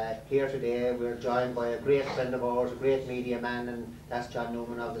 And here today we're joined by a great friend of ours, a great media man, and that's John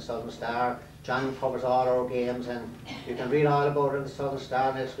Newman of the Southern Star. John covers all our games, and you can read all about it in the Southern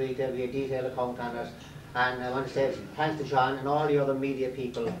Star next week. There'll be a detailed account on it. And I want to say thanks to John and all the other media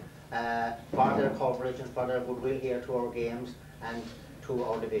people for their coverage and for their goodwill here to our games and to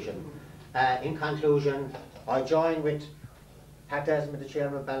our division. In conclusion, I join with Pat Desmond, the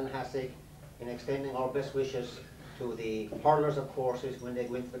chairman of Ballinhassig, in extending our best wishes to the hurlers of courses when they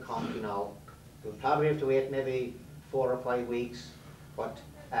go into the county now. You'll probably have to wait maybe 4 or 5 weeks, but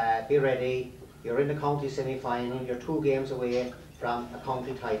be ready. You're in the county semi-final, you're 2 games away from a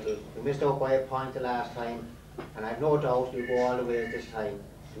county title. You missed out by a point the last time, and I've no doubt you'll go all the way this time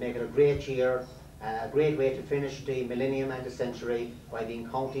to make it a great year, a great way to finish the millennium and the century by being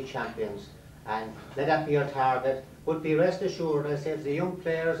county champions. And let that be your target. But be rest assured, I say to the young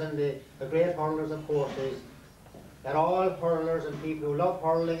players and the great hurlers of courses, that all hurlers and people who love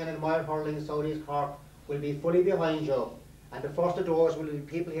hurling and admire hurling in South East Cork will be fully behind you. And the first of those will be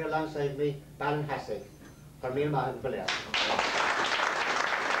people here alongside me, Ballinhassig. Carmel Mahon Blair.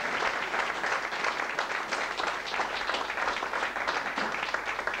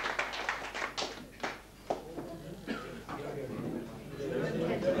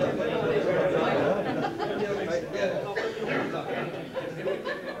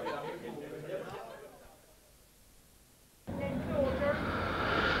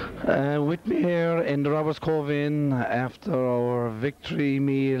 With me here in the Roberts Cove Inn after our victory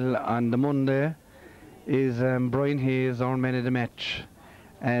meal on the Monday is Brian Hayes, our man of the match,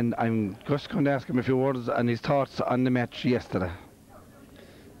 and I'm just going to ask him a few words on his thoughts on the match yesterday.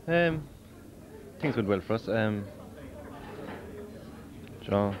 Things went well for us. You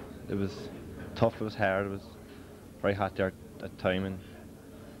know, it was tough, it was hard, it was very hot there at the time, and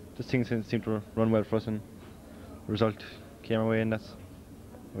just things seemed to run well for us, and the result came our way, and that's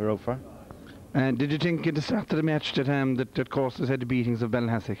what we were out for. And did you think at the start of the match that that courses had the beatings of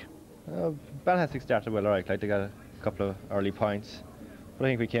Ballinhassig? Ballinhassig started well, alright, like they got a couple of early points, but I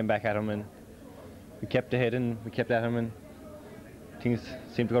think we came back at them and we kept ahead and we kept at them, and things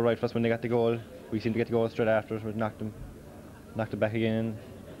seemed to go right for us when they got the goal. We seemed to get the goal straight after, we knocked it back again.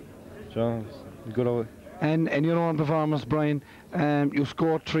 So it was good over. And your own performance, Brian, you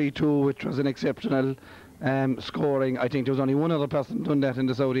scored 3-2, which was an exceptional scoring. I think there was only one other person done that in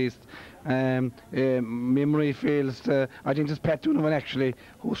the Southeast. Memory fails to, I think it's Pat Donovan actually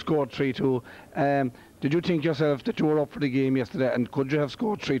who scored 3-2. Did you think yourself that you were up for the game yesterday, and could you have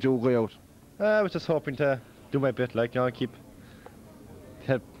scored 3-2 go out? I was just hoping to do my bit, like, you know,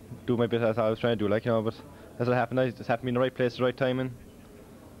 help do my bit as I was trying to do, like, you know, but as it happened, I just happened to be in the right place at the right time, and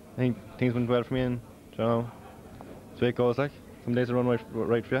I think things went well for me, and, you know, that's the way it goes, like, some days it run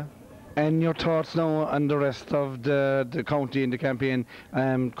right for you. And your thoughts now on the rest of the county in the campaign?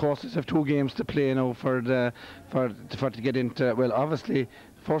 Courses have 2 games to play now for to get into. Well, obviously,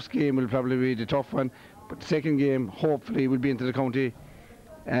 first game will probably be the tough one, but the second game hopefully will be into the county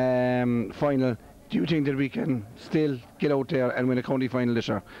final. Do you think that we can still get out there and win a county final this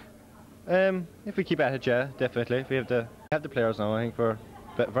year? If we keep at it, yeah, definitely. If we have the players now, I think we're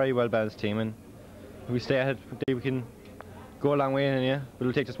a very well balanced team, and if we stay at it, we can go a long way in here, but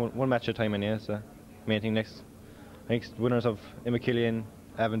it'll take just one match at a time in here, so main thing next. I think winners of Immacullee and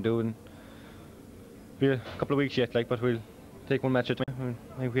Avondhu, and be a couple of weeks yet, like, but we'll take one match at a time.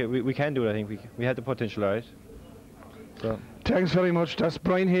 I think we can do it, I think we had the potential, alright. So. Thanks very much. That's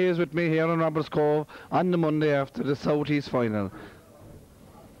Brian Hayes with me here in Roberts Cove on the Monday after the Southeast final.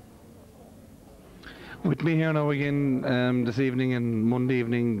 With me here now again this evening and Monday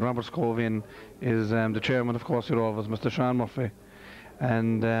evening, Roberts Cove Inn, is the chairman of Corsi Rovers, Mr. Sean Murphy,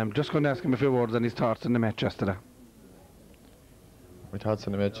 and just going to ask him a few words on his thoughts on the match yesterday. My thoughts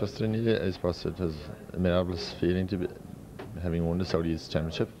on the match yesterday, I suppose it was a marvellous feeling to be having won the Southeast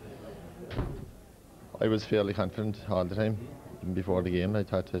Championship. I was fairly confident all the time. Even before the game, I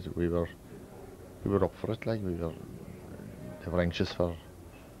thought that we were up for it. Like they were anxious for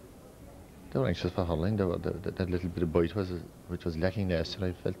hurling. That little bit of bite which was lacking last year.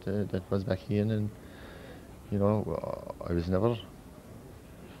 I felt that was back in, and you know, I was never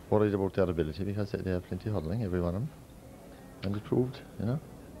worried about their ability because they have plenty of hurling, every one of them, and it proved, you know.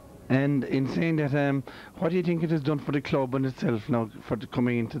 And in saying that, what do you think it has done for the club in itself now, for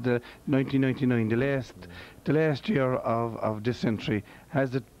coming into the 1999, the last year of this century?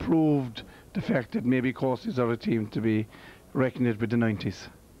 Has it proved the fact that maybe Courses are a team to be reckoned with the 90s?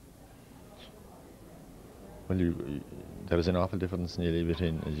 Well, there is an awful difference nearly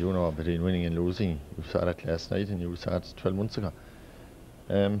between, as you know, between winning and losing. You saw that last night, and you saw it 12 months ago.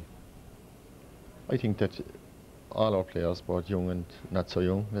 I think that all our players, both young and not so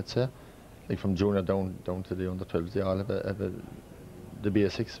young, let's say, like from junior down to the under 12s, they all have the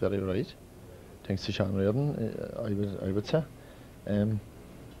basics very right. Thanks to Sean Reardon, I would say. And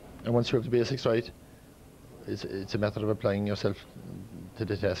once you have the basics right, it's a matter of applying yourself to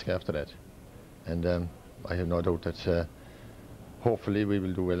the task after that. And I have no doubt that hopefully we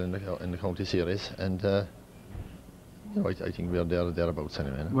will do well in the county series, and you know, I think we are thereabouts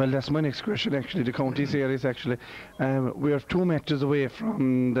anyway. Well, that's my next question actually. The county series actually. We are 2 matches away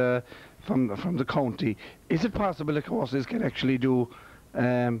from the county. Is it possible the courses can actually do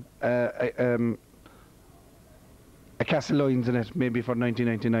a Castle Lines in it, maybe for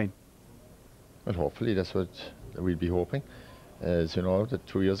 1999? Well, hopefully that's what we'll be hoping. As you know, that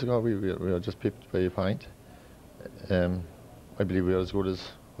 2 years ago we were just pipped by a point. I believe we are as good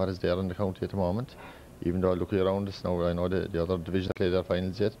as what is there in the county at the moment. Even though looking around us now, I know the other divisions play their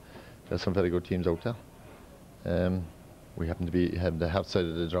finals yet. There's some very good teams out there. We happen to have the hard side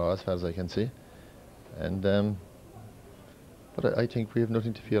of the draw as far as I can see. And but I think we have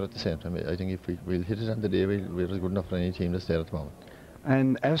nothing to fear at the same time. I think if we'll hit it on the day, we're as good enough for any team that's there at the moment.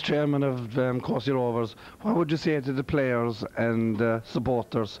 And as chairman of Courcey Rovers, what would you say to the players and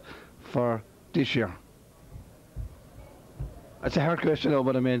supporters for this year? It's a hard question now,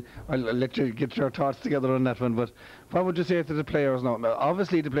 but I mean, I'll let you get your thoughts together on that one. But what would you say to the players now?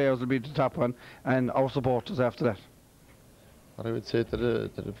 Obviously, the players will be the top one, and our supporters after that. What I would say to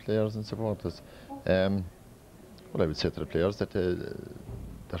the players and supporters, well, I would say to the players that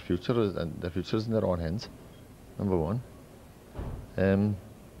their future is in their own hands. Number one,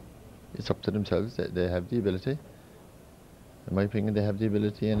 it's up to themselves. They have the ability. In my opinion, they have the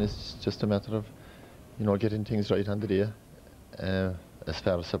ability, and it's just a matter of, you know, getting things right on the day. As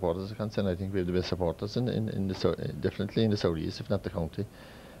far as supporters are concerned, I think we have the best supporters definitely in the southeast, if not the county.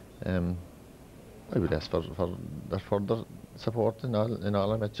 I would ask for further support in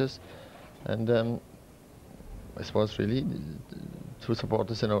all our matches, and I suppose really to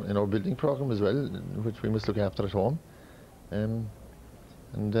support us in our building programme as well, which we must look after at home, and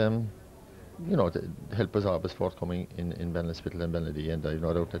you know, to help us always forthcoming in Ballinhassig and Ballinhassig, and I've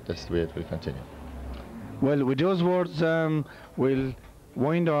no doubt that that's the way it will continue. Well, with those words, we'll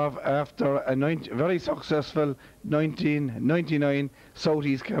wind off after a very successful 1999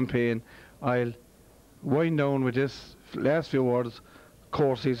 Southeast campaign. I'll wind down with this last few words: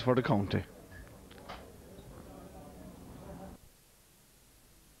 courses for the county.